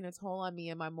really taking a toll on me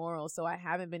and my morals, so I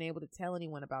haven't been able to tell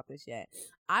anyone about this yet.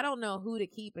 I don't know who to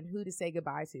keep and who to say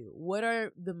goodbye to. What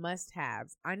are the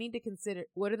must-haves I need to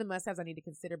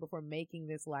consider before making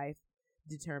this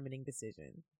life-determining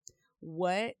decision?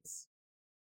 What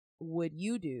would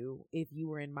you do if you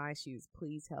were in my shoes?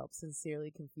 Please help.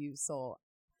 Sincerely, confused soul.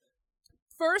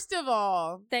 First of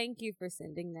all, thank you for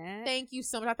sending that. Thank you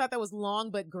so much. I thought that was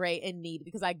long but great and needed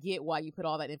because I get why you put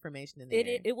all that information in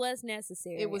there. It was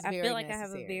necessary. It was very I feel like necessary.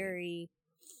 I have a very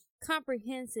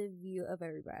comprehensive view of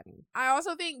everybody. I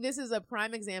also think this is a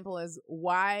prime example as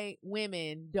why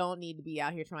women don't need to be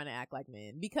out here trying to act like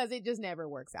men, because it just never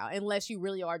works out unless you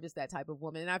really are just that type of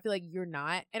woman. And I feel like you're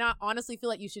not. And I honestly feel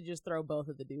like you should just throw both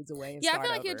of the dudes away and start I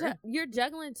feel like over. you're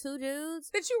juggling two dudes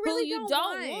that you really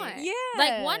don't want. Yeah.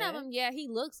 Like one of them, he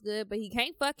looks good, but he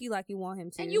can't fuck you like you want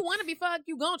him to. And you want to be fucked,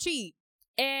 you gonna cheat.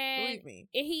 And believe me.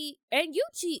 You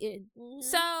cheating. Mm-hmm.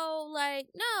 So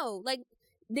no.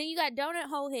 Then you got Donut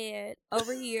Hole Head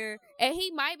over here, and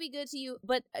he might be good to you,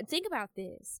 but think about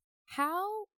this. How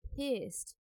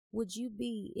pissed would you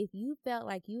be if you felt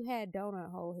like you had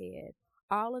Donut Hole Head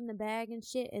all in the bag and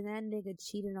shit, and that nigga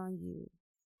cheated on you?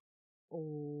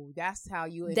 Oh, that's how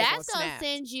you end That's up gonna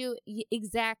send you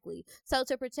exactly. So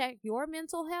to protect your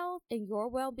mental health and your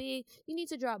well-being, you need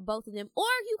to drop both of them, or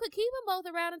you could keep them both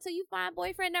around until you find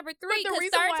boyfriend number 3. But the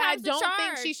reason why I don't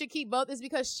think she should keep both is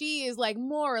because she is like,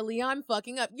 morally, I'm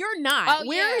fucking up. You're not.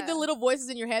 Where are the little voices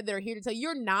in your head that are here to tell you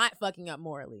you're not fucking up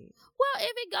morally? Well,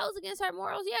 if it goes against her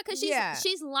morals, because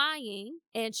she's lying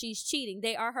and she's cheating.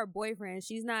 They are her boyfriend.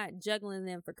 She's not juggling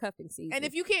them for cuffing season. And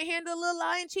if you can't handle a little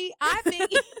lie and cheat, I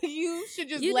think you should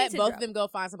just let both of them go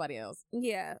find somebody else.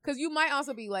 Yeah. Because you might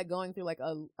also be like going through like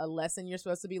a lesson you're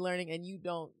supposed to be learning and you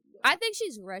don't. I think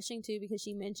she's rushing too because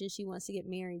she mentioned she wants to get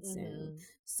married soon.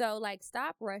 So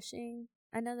stop rushing.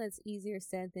 I know that's easier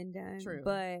said than done. True.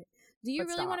 But do you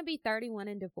really want to be 31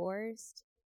 and divorced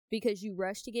because you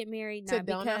rushed to get married? To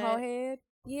donut hole head?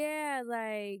 Yeah,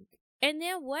 and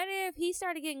then what if he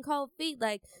started getting cold feet?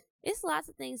 It's lots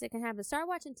of things that can happen. Start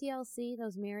watching TLC,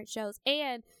 those marriage shows.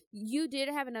 And you did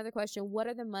have another question. What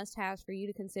are the must-haves for you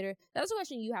to consider? That was a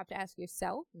question you have to ask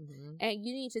yourself. Mm-hmm. And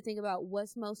you need to think about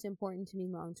what's most important to me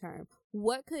long-term.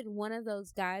 What could one of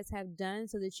those guys have done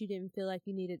so that you didn't feel like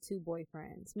you needed 2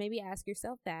 boyfriends? Maybe ask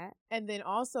yourself that. And then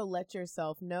also let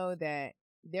yourself know that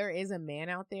there is a man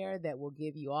out there that will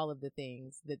give you all of the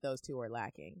things that those 2 are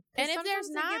lacking. And if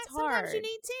there's not, sometimes you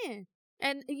need 10.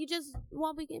 And you just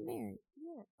won't be getting married.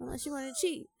 Yeah. Unless you want to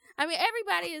cheat. I mean,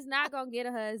 everybody is not going to get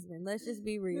a husband. Let's just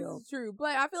be real. This is true.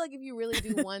 But I feel like if you really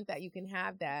do want that, you can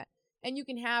have that. And you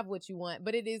can have what you want.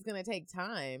 But it is going to take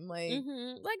time. Chill out,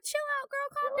 girl.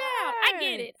 Calm down. I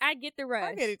get it. I get the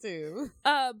rush. I get it too.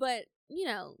 But,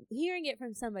 hearing it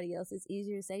from somebody else, it's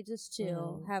easier to say, just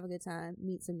chill, have a good time,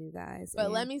 meet some new guys.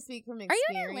 But let me speak from experience.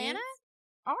 Are you in Atlanta?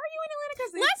 Are you in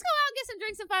Atlanta? Let's go out, get some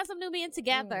drinks, and find some new men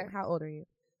together. How old are you?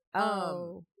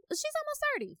 She's almost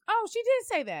 30. Oh, she did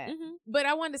say that. Mm-hmm. But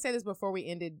I wanted to say this before we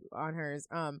ended on hers.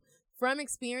 From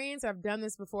experience, I've done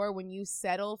this before. When you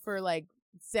settle for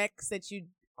sex that you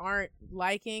aren't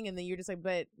liking, and then you're just like,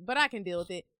 but I can deal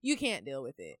with it. You can't deal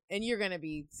with it, and you're gonna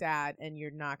be sad, and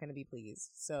you're not gonna be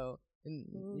pleased. So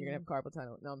you're gonna have carpal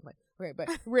tunnel. No, I'm playing. Okay, but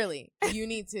really, you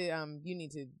need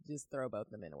to just throw both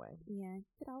of them in away. Yeah,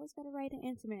 but always gotta write an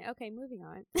intimate. Okay, moving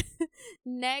on.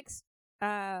 Next.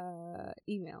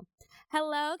 Email.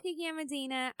 Hello, Kiki and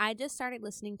Medina. I just started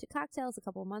listening to Cocktails a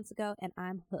couple of months ago and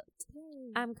I'm hooked.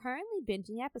 Yay. I'm currently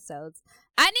binging episodes.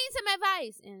 I need some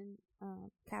advice in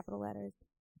capital letters.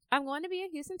 I'm going to be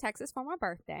in Houston, Texas for my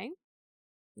birthday.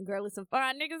 Girl, there's some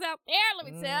fine niggas out there, let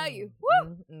me tell you.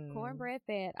 Woo! Cornbread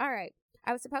fed. All right.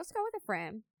 I was supposed to go with a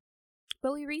friend,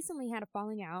 but we recently had a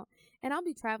falling out and I'll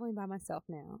be traveling by myself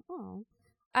now. Oh.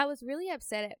 I was really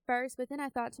upset at first, but then I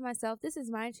thought to myself, this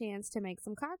is my chance to make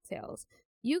some cocktails.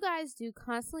 You guys do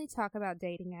constantly talk about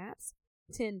dating apps,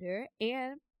 Tinder,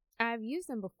 and I've used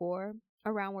them before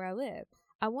around where I live.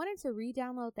 I wanted to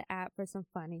re-download the app for some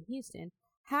fun in Houston.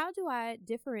 How do I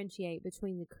differentiate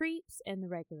between the creeps and the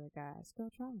regular guys? Girl,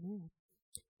 try now.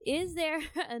 Is there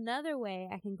another way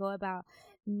I can go about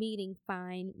meeting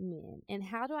fine men? And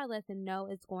how do I let them know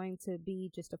it's going to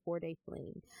be just a 4-day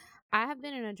fling? I have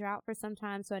been in a drought for some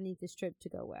time, so I need this trip to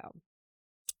go well.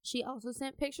 She also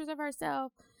sent pictures of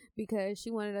herself because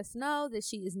she wanted us to know that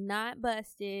she is not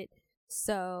busted.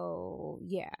 So,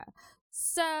 yeah.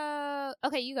 So,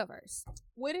 okay, you go first.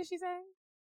 What did she say?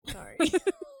 Sorry.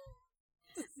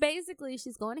 Basically,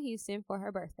 she's going to Houston for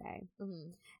her birthday.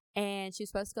 Mm-hmm. And she was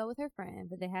supposed to go with her friend,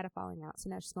 but they had a falling out. So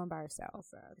now she's going by herself.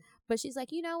 But she's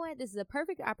like, you know what? This is a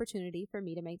perfect opportunity for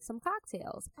me to make some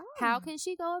cocktails. Oh. How can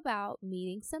she go about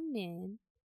meeting some men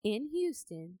in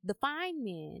Houston, the fine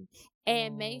men,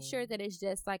 and make sure that it's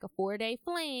just like a 4-day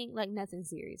fling, like nothing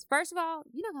serious? First of all,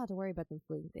 you don't have to worry about them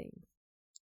fling things.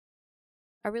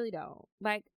 I really don't.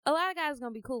 Like, a lot of guys are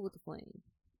going to be cool with the fling.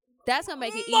 That's going to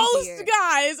make it easier. Most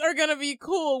guys are going to be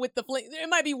cool with the fling. There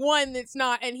might be one that's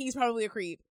not, and he's probably a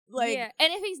creep. Like, yeah,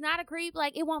 and if he's not a creep,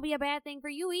 like, it won't be a bad thing for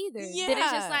you either. Yeah. Then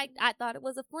it's just like, I thought it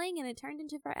was a fling and it turned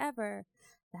into forever.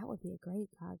 That would be a great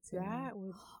cocktail. That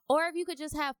would. Or if you could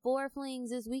just have 4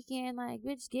 flings this weekend, like,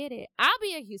 bitch, get it. I'll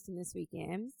be in Houston this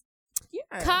weekend.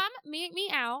 Yeah. Come meet me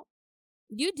out.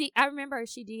 I remember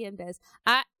she DM'd us.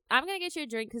 I'm going to get you a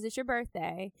drink because it's your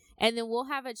birthday, and then we'll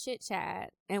have a chit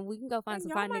chat, and we can go find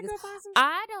some fine niggas.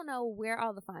 I don't know where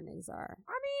all the fine niggas are.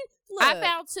 I mean, look, I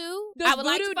found 2. Does I would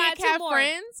like to find Dick 2 have more.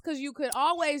 friends? Because you could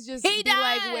always just He be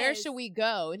like, does. where should we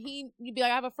go? And you'd be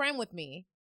like, I have a friend with me.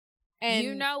 And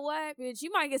you know what, bitch?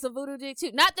 You might get some voodoo dick,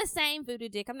 too. Not the same voodoo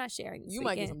dick. I'm not sharing this you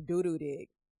weekend. might get some doo-doo dick.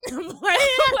 I just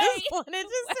wanted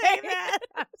to say that.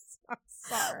 I'm so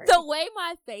sorry. The way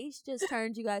my face just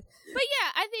turned, you guys. But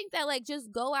yeah, I think that, like,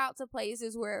 just go out to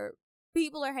places where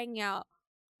people are hanging out.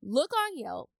 Look on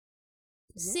Yelp.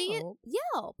 See it.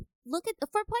 Yelp. Look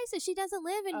for places. She doesn't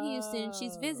live in Houston.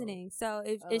 She's visiting. So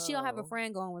if she don't have a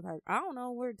friend going with her, I don't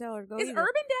know where to tell her to go. Is either.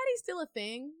 Urban Daddy still a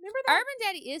thing? Remember that? Urban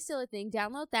Daddy is still a thing.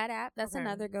 Download that app. That's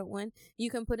another good one.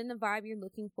 You can put in the vibe you're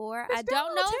looking for. I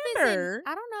don't know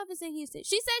if it's in Houston.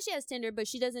 She says she has Tinder, but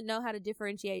she doesn't know how to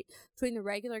differentiate between the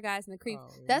regular guys and the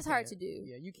creeps. That's hard to do.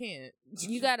 Yeah, you can't.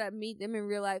 You gotta meet them in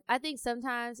real life. I think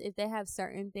sometimes if they have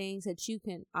certain things that you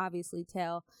can obviously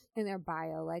tell in their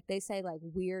bio, like they say like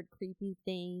weird, creepy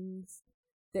things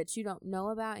that you don't know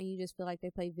about, and you just feel like they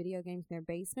play video games in their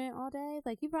basement all day,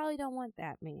 like you probably don't want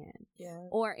that man. Yeah.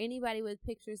 Or anybody with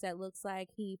pictures that looks like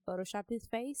he photoshopped his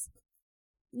face.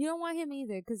 You don't want him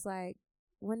either, because like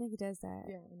what nigga does that?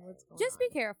 Yeah, what's going just on? be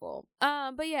careful.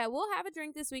 But yeah, we'll have a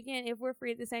drink this weekend if we're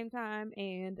free at the same time.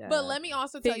 And but let me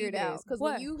also tell you it out. this, because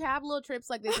when you have little trips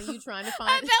like this and you trying to find,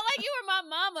 I felt like you were my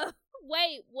mama.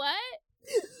 Wait, what?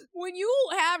 When you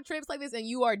have trips like this and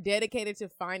you are dedicated to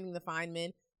finding the fine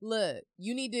men, look,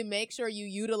 you need to make sure you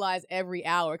utilize every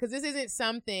hour, because this isn't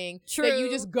something that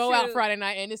you just go out Friday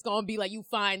night and it's gonna be like you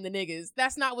find the niggas.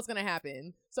 That's not what's gonna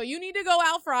happen. So you need to go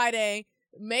out Friday,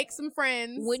 make some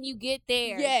friends. When you get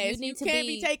there, yes, you can't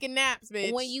be taking naps,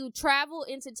 bitch. When you travel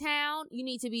into town, you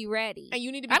need to be ready. And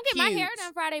you need to be I'm getting my cute. hair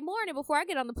done Friday morning before I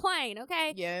get on the plane,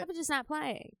 okay? Yeah. I'm just not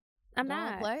playing. I'm Don't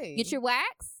not. play. Get your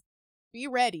wax. Be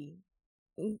ready.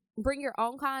 Bring your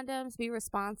own condoms. Be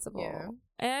responsible. Yeah.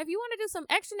 And if you want to do some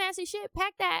extra nasty shit,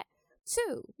 pack that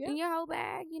too in your whole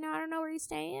bag. You know, I don't know where you're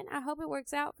staying. I hope it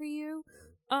works out for you.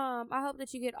 I hope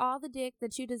that you get all the dick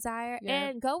that you desire,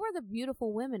 and go where the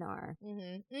beautiful women are.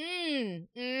 Mm-hmm.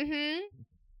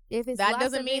 If it's that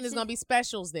doesn't mean there's gonna be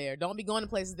specials there. Don't be going to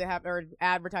places that have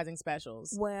advertising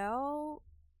specials. Well,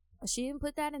 she didn't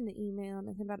put that in the email.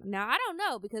 Nothing about it. Now I don't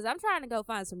know, because I'm trying to go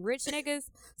find some rich niggas,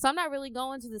 so I'm not really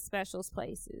going to the specials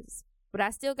places. But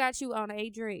I still got you on a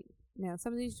drink. Now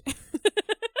some of these.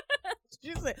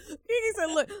 Kiki said,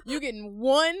 "Look, you getting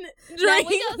one drink." Now,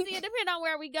 we gonna see. It depend on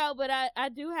where we go, but I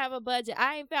do have a budget.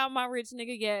 I ain't found my rich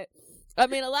nigga yet. I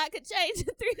mean, a lot could change in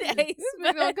 3 days.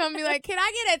 We're gonna come be like, "Can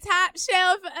I get a top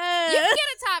shelf?" You can get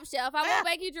a top shelf. I won't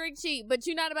make you drink cheap, but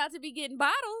you're not about to be getting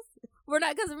bottles. We're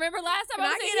not, because remember last time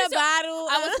I get a bottle?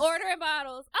 I was ordering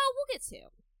bottles. Oh, we'll get 2.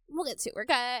 We'll get 2. We're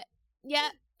good. Yeah.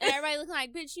 And everybody looking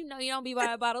like, bitch, you know you don't be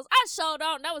buying bottles. I sure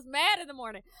don't. I was mad in the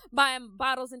morning buying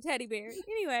bottles and teddy bears.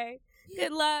 Anyway,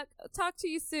 good luck. Talk to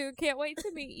you soon. Can't wait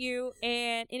to meet you.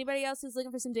 And anybody else who's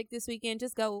looking for some dick this weekend,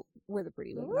 just go where the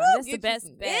pretty women are. That's the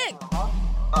best bet.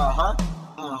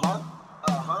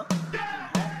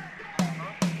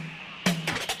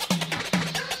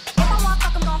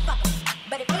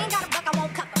 But if you ain't got a buck, I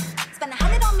won't cup her. Spend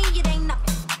 100 on me, it ain't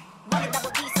nothing. One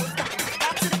double D, so stuck.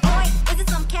 Back to the point. Is it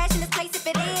some cash in this place? If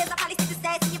it is, I'll probably stick the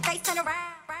stats in your face, turn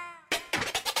around.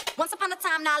 Once upon a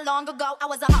time, not long ago, I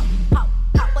was a hoe,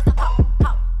 was a hoe,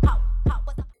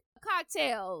 was a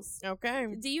cocktails. Okay.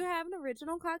 Do you have an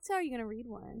original cocktail? Or are you gonna read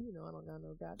one? You know I don't got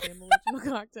no goddamn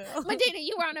original cocktail. Medina,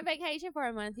 you were on a vacation for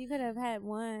a month. You could have had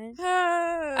one.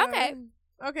 Okay.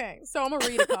 Okay, so I'm gonna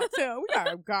read a cocktail. We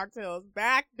got cocktails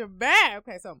back to back.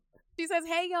 Okay, so she says,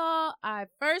 "Hey y'all, I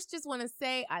first just want to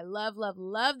say I love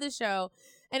the show,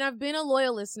 and I've been a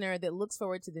loyal listener that looks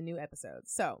forward to the new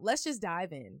episodes. So let's just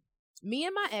dive in. Me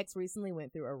and my ex recently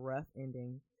went through a rough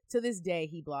ending. To this day,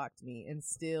 he blocked me and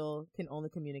still can only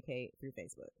communicate through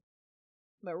Facebook.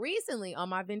 But recently, on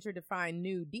my venture to find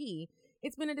new D,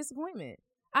 it's been a disappointment.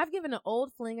 I've given an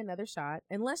old fling another shot,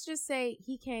 and let's just say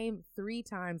he came 3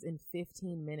 times in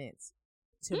 15 minutes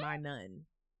to my none.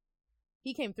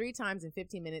 He came 3 times in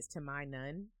 15 minutes to my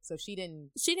none. So she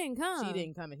didn't come. She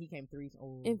didn't come, and he came 3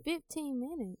 in 15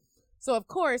 minutes. So, of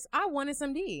course, I wanted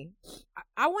some D.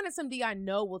 I wanted some D I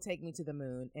know will take me to the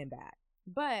moon and back.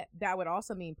 But that would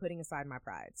also mean putting aside my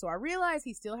pride. So I realized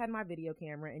he still had my video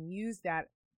camera and used that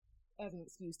as an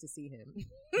excuse to see him.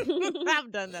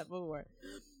 I've done that before.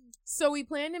 So we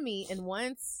planned to meet, and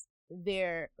once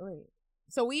I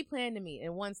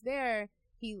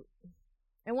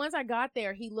got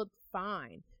there, he looked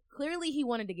fine. Clearly, he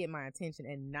wanted to get my attention,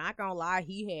 and not gonna lie,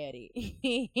 he had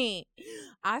it.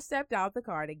 I stepped out the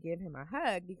car to give him a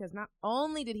hug because not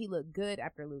only did he look good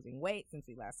after losing weight since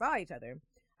we last saw each other,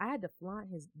 I had to flaunt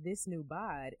this new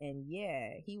bod, and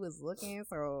yeah, he was looking,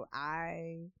 so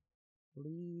I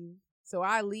leave. So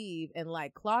I leave, and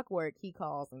like clockwork, he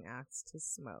calls and asks to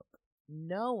smoke,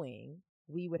 knowing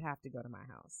we would have to go to my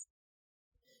house.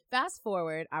 Fast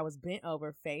forward, I was bent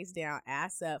over, face down,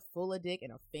 ass up, full of dick,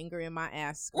 and a finger in my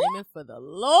ass, screaming for the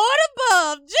Lord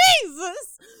above,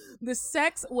 Jesus! The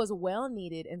sex was well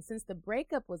needed, and since the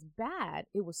breakup was bad,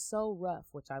 it was so rough,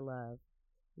 which I love.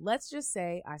 Let's just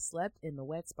say I slept in the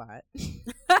wet spot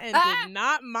and did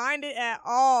not mind it at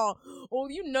all. Oh,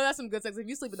 you know that's some good sex if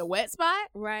you sleep in the wet spot.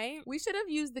 Right. We should have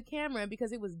used the camera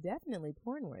because it was definitely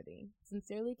porn worthy.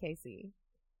 Sincerely, Casey.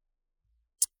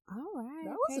 All right.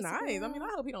 That was nice. Girl. I mean, I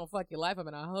hope you don't fuck your life up,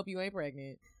 and I hope you ain't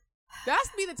pregnant.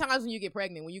 That's be the times when you get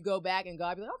pregnant, when you go back and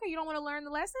God be like, okay, you don't want to learn the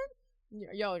lesson?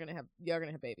 Y'all are gonna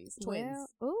have babies. Twins.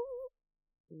 Well, ooh.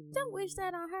 Don't wish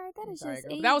that on her. That is just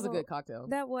evil. That was a good cocktail.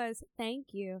 That was.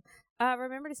 Thank you.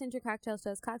 Remember to send your cocktails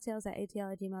to us,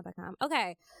 cocktails@atl@gmail.com.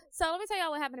 Okay, so let me tell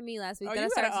y'all what happened to me last week. Oh, you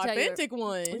got an authentic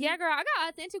one. Yeah, girl, I got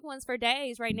authentic ones for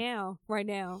days right now.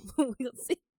 We'll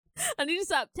see. I need to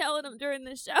stop telling them during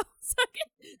the show so I can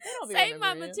save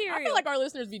my material. I feel like our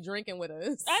listeners be drinking with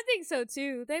us. I think so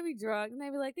too. They be drunk and they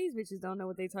be like, these bitches don't know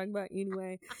what they talking about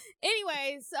anyway.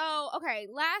 Anyway, so okay,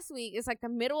 last week it's like the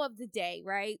middle of the day,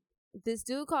 right? This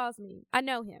dude calls me. I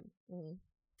know him. Mm-hmm.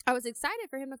 I was excited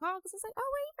for him to call because I was like,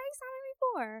 oh, wait, FaceTime me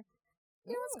before.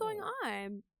 You know what's going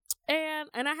on?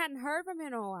 And I hadn't heard from him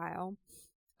in a while.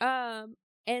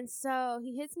 And so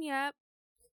he hits me up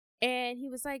and he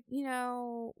was like, you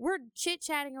know, we're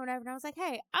chit-chatting or whatever. And I was like,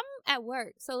 hey, I'm at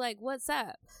work. So like, what's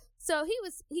up? So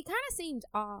he kind of seemed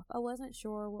off. I wasn't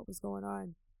sure what was going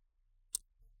on.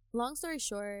 Long story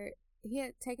short, he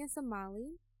had taken some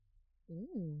Molly.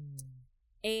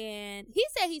 And he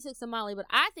said he took some Molly, but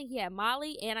I think he had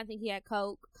Molly and I think he had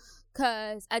Coke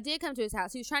because I did come to his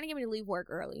house. He was trying to get me to leave work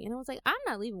early. And I was like, I'm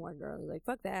not leaving work early. Like,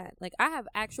 fuck that. Like, I have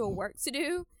actual work to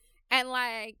do. And,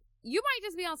 like, you might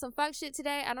just be on some fuck shit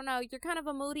today. I don't know. You're kind of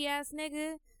a moody ass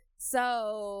nigga.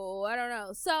 So, I don't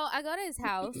know. So, I go to his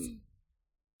house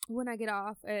when I get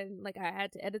off. And, like, I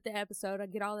had to edit the episode. I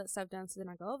get all that stuff done. So, then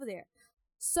I go over there.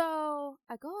 So,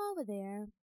 I go over there.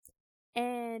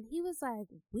 And he was like,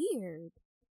 weird.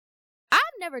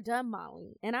 I've never done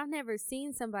Molly, and I've never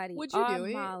seen somebody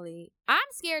on Molly. I'm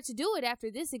scared to do it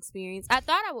after this experience. I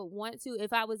thought I would want to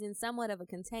if I was in somewhat of a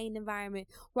contained environment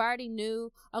where I already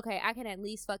knew, okay, I can at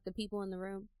least fuck the people in the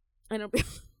room, and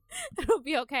it'll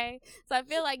be okay. So I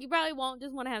feel like you probably won't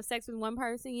just want to have sex with one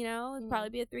person, you know? It'll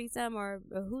probably be a threesome or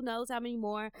who knows how many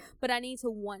more. But I need to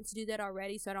want to do that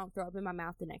already so I don't throw up in my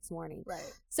mouth the next morning.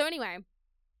 Right. So anyway.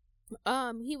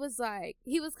 He was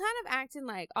kind of acting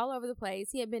like all over the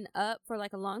place. He had been up for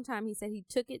like a long time. He said he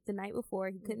took it the night before.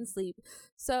 He couldn't sleep.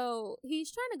 So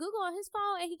he's trying to Google on his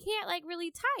phone and he can't like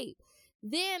really type.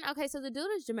 Then, okay, so the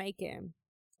dude is Jamaican.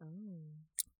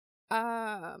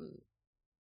 I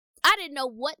didn't know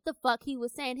what the fuck he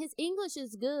was saying. His English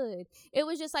is good. It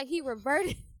was just like he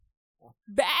reverted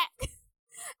back.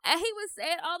 And he was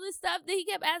saying all this stuff. Then he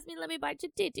kept asking me, let me bite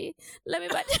your titty. Let me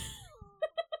bite your...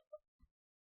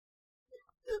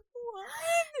 What?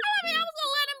 I mean, I was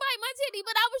gonna let him bite my titty,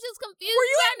 but I was just confused. Were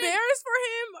you embarrassed for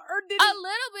him, or did a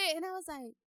little bit? And I was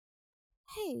like,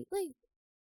 "Hey, like,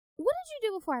 what did you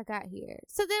do before I got here?"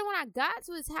 So then, when I got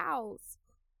to his house,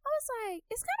 I was like,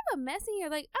 it's kind of a mess in here.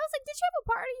 Like, I was like, did you have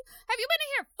a party? Have you been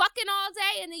in here fucking all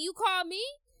day and then you call me?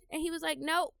 And he was like,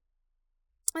 nope.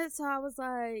 And so I was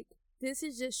like, this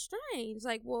is just strange.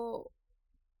 Like, well,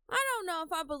 I don't know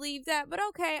if I believe that, but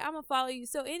okay, I'm gonna follow you.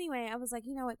 So anyway, I was like,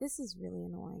 you know what? This is really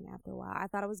annoying after a while. I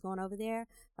thought I was going over there.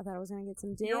 I thought I was gonna get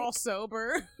some dick. You're all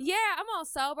sober. Yeah, I'm all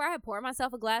sober. I had poured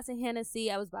myself a glass of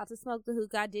Hennessy. I was about to smoke the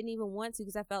hookah. I didn't even want to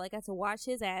because I felt like I had to watch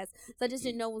his ass. So I just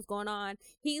didn't know what was going on.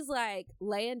 He's like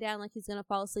laying down like he's gonna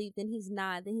fall asleep. Then he's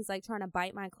not. Then he's like trying to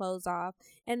bite my clothes off.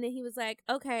 And then he was like,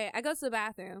 okay, I go to the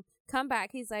bathroom. Come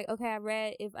back. He's like, okay, I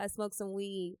read if I smoke some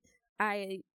weed,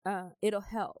 it'll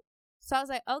help. So I was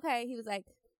like, okay. He was like,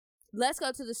 let's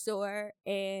go to the store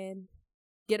and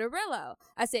get a Rillo.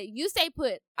 I said, you stay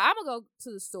put. I'm going to go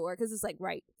to the store because it's like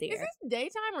right there. Is this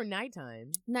daytime or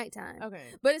nighttime? Nighttime. Okay.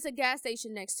 But it's a gas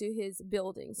station next to his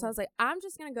building. So I was like, I'm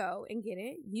just going to go and get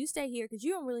it. You stay here because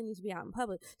you don't really need to be out in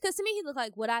public. Because to me, he looked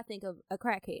like what I think of a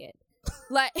crackhead.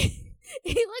 Like,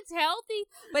 he looked healthy,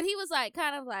 but he was like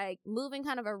kind of like moving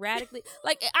kind of erratically.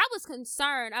 Like, I was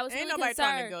concerned. I was Ain't really nobody concerned.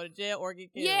 trying to go to jail or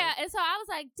get killed. Yeah, and so I was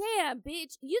like, damn,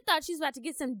 bitch, you thought she was about to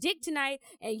get some dick tonight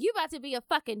and you about to be a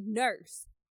fucking nurse.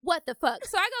 What the fuck?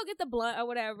 So I go get the blunt or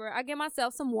whatever. I get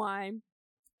myself some wine.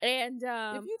 And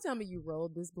if you tell me you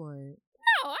rolled this blunt.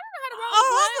 No, I don't know how to roll Oh,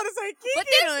 a blunt. I was gonna say Kiki. But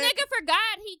this nigga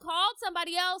forgot he called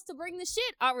somebody else to bring the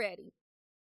shit already.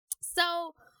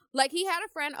 So, like, he had a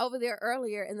friend over there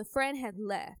earlier, and the friend had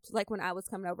left. Like, when I was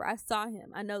coming over, I saw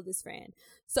him. I know this friend.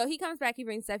 So he comes back, he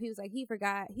brings stuff. He was like, he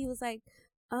forgot. He was like,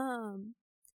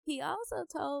 he also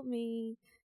told me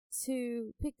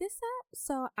to pick this up,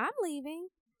 so I'm leaving.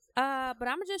 But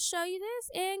I'm gonna just show you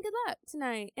this, and good luck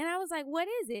tonight. And I was like, what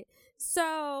is it?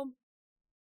 So,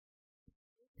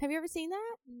 have you ever seen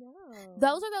that? No.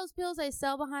 Those are those pills they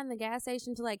sell behind the gas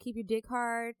station to like keep your dick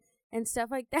hard and stuff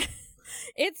like that.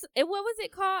 What was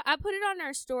it called? I put it on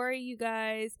our story, you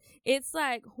guys. It's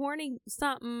like horny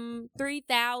something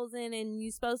 3000, and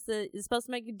it's supposed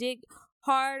to make your dick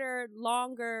harder,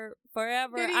 longer,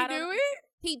 forever. Did he do it?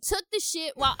 He took the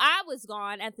shit while I was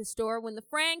gone at the store. When the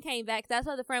friend came back, that's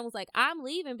why the friend was like, I'm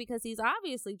leaving because he's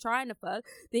obviously trying to fuck.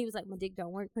 Then he was like, my dick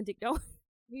don't work. My dick don't work.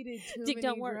 He did too Dick many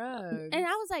don't work. drugs. And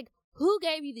I was like, who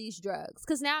gave you these drugs?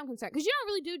 Because now I'm concerned. Because you don't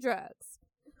really do drugs.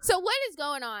 So what is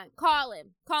going on? Call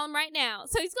him. Call him right now.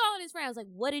 So he's calling his friend. I was like,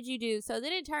 what did you do? So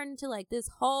then it turned into like this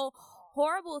whole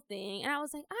horrible thing. And I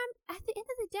was like, at the end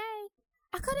of the day,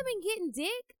 I could have been getting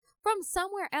dick from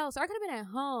somewhere else. Or I could have been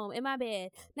at home in my bed.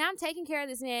 Now I'm taking care of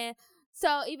this man.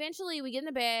 So eventually we get in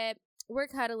the bed. We're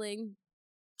cuddling.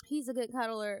 He's a good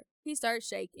cuddler. He starts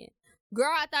shaking. Girl,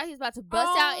 I thought he was about to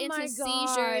bust out into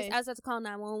seizures. I was about to call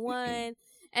 911.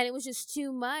 And it was just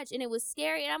too much. And it was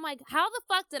scary. And I'm like, how the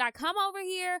fuck did I come over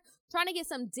here trying to get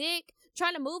some dick,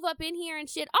 trying to move up in here and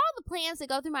shit? All the plans that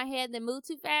go through my head that move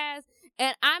too fast.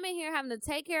 And I'm in here having to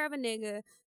take care of a nigga,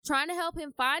 trying to help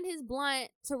him find his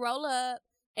blunt to roll up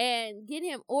and get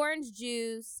him orange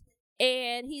juice.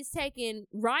 And he's taking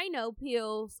rhino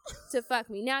pills to fuck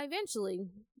me. Now, eventually,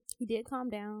 he did calm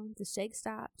down. The shake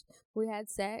stopped. We had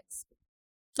sex.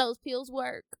 Those pills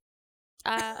work.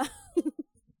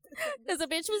 Because the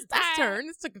bitch was tired.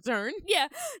 This took a turn. Yeah,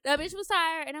 that bitch was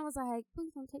tired. And I was like,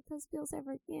 please don't take those pills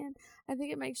ever again. I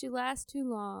think it makes you last too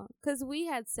long. Because we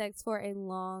had sex for a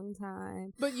long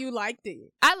time. But you liked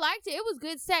it. I liked it. It was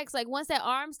good sex. Like, once that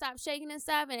arm stopped shaking and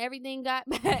stuff and everything got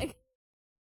back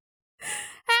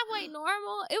halfway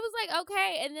normal, it was like,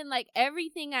 okay. And then, like,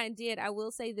 everything I did, I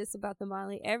will say this about the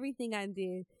Molly, everything I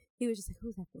did, he was just like,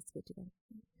 who's that feels good today?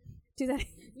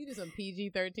 You did some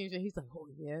PG-13 shit. He's like, oh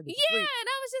yeah. Yeah, and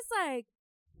I was just like,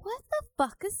 what the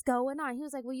fuck is going on? He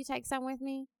was like, will you take some with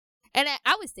me? And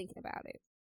I was thinking about it.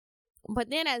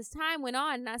 But then as time went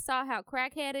on and I saw how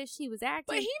crackheadish he was acting.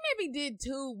 But he maybe did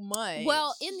too much.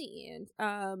 Well, in the end,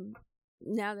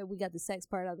 now that we got the sex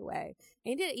part out of the way,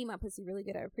 and he did eat my pussy really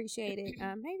good. I appreciate it.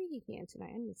 Maybe he can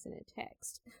tonight. I'm going to send a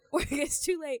text. Or it gets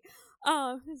too late.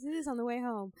 It is on the way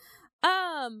home.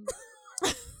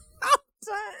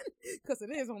 Because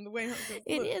it is on the way home.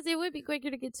 It is. It would be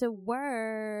quicker to get to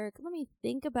work. Let me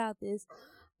think about this.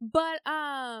 But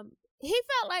he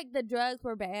felt like the drugs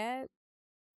were bad.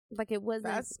 Like it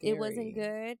wasn't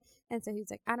good. And so he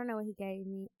was like, I don't know what he gave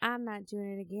me. I'm not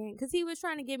doing it again. Because he was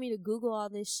trying to get me to Google all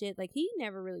this shit. Like, he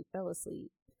never really fell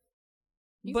asleep.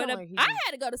 But I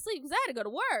had to go to sleep because I had to go to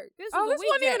work. This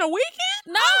wasn't even a weekend?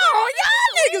 No. Oh,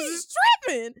 y'all niggas is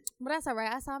tripping. But that's all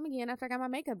right. I saw him again after I got my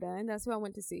makeup done. That's who I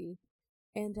went to see.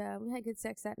 And we had good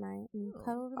sex that night. And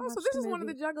cuddled and so watched this the is one of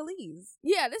the movie. juggalees.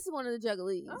 Yeah, this is one of the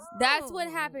juggalees. Oh. That's what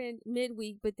happened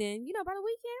midweek. But then, by the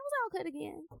weekend, it was all good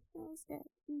again. It was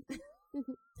good.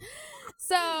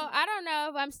 So I don't know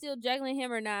if I'm still juggling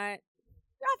him or not.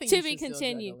 I think To you be should still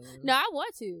continued. juggle him. No, I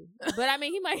want to, but I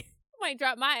mean, he might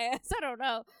drop my ass. I don't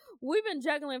know. We've been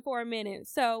juggling for a minute,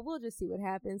 so we'll just see what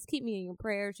happens. Keep me in your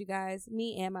prayers, you guys.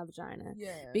 Me and my vagina.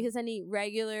 Yeah. Because I need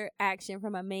regular action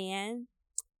from a man,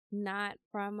 not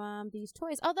from these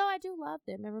toys. Although I do love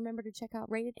them. And remember to check out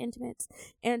Rated Intimates.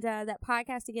 And that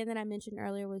podcast again that I mentioned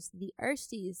earlier was the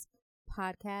Ersties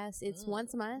podcast. It's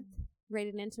once a month.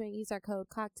 Rated Intimate. Use our code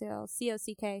COCKTAIL,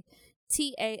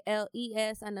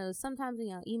 COCKTALES. I know sometimes in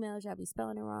y'all emails y'all be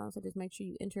spelling it wrong, so just make sure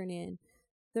you enter in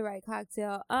the right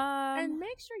cocktail. And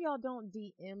make sure y'all don't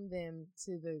DM them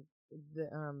to the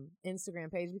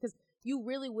Instagram page, because you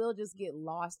really will just get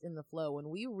lost in the flow. When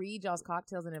we read y'all's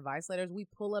cocktails and advice letters, we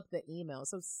pull up the email.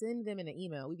 So send them in an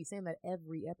email. We be saying that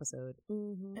every episode.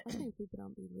 Mm-hmm. I think people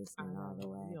don't be listening all the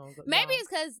way. Maybe Maybe it's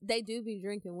because they do be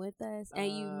drinking with us and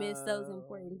you miss those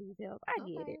important details. I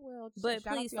get it. Well, But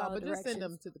shout out please to y'all, follow but just send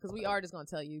them directions. because we are just gonna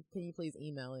tell you. Can you please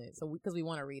email it? So because we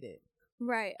want to read it.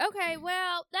 Right. Okay.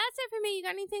 Well, that's it for me. You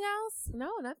got anything else?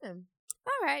 No, nothing.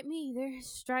 All right. Me either.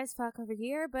 It's dry as fuck over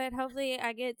here, but hopefully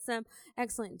I get some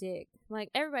excellent dick. Like,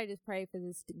 everybody just pray for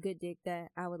this good dick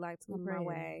that I would like to come my praying.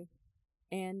 way.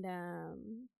 And,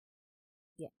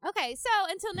 yeah. Okay. So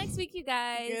until next week, you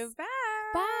guys. Goodbye.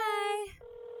 Bye.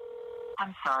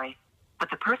 I'm sorry,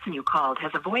 but the person you called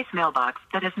has a voicemail box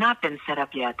that has not been set up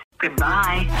yet.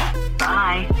 Goodbye.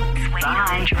 Bye.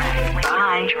 Bye.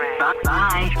 Bye.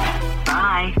 Bye.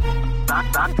 Bye.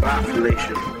 Bye.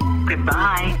 Population.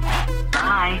 Goodbye.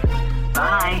 Bye.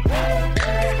 Bye.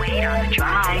 Wait on the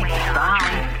track.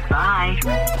 Bye. Bye.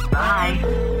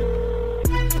 Bye.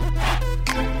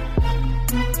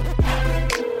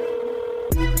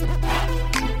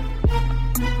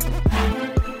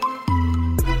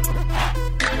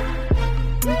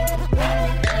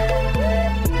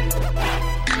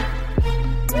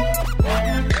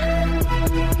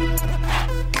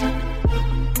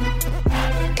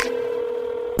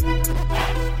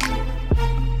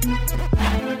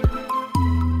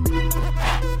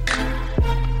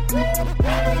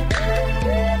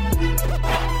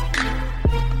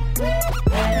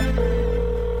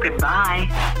 Goodbye.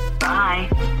 Bye.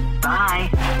 Bye.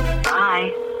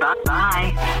 Bye.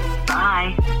 Bye.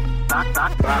 Bye.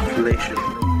 Bye. Population.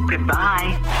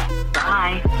 Goodbye.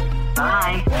 Bye.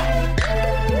 Bye.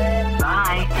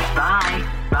 Bye. Bye.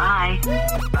 Bye.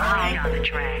 Bye. On the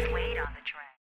track.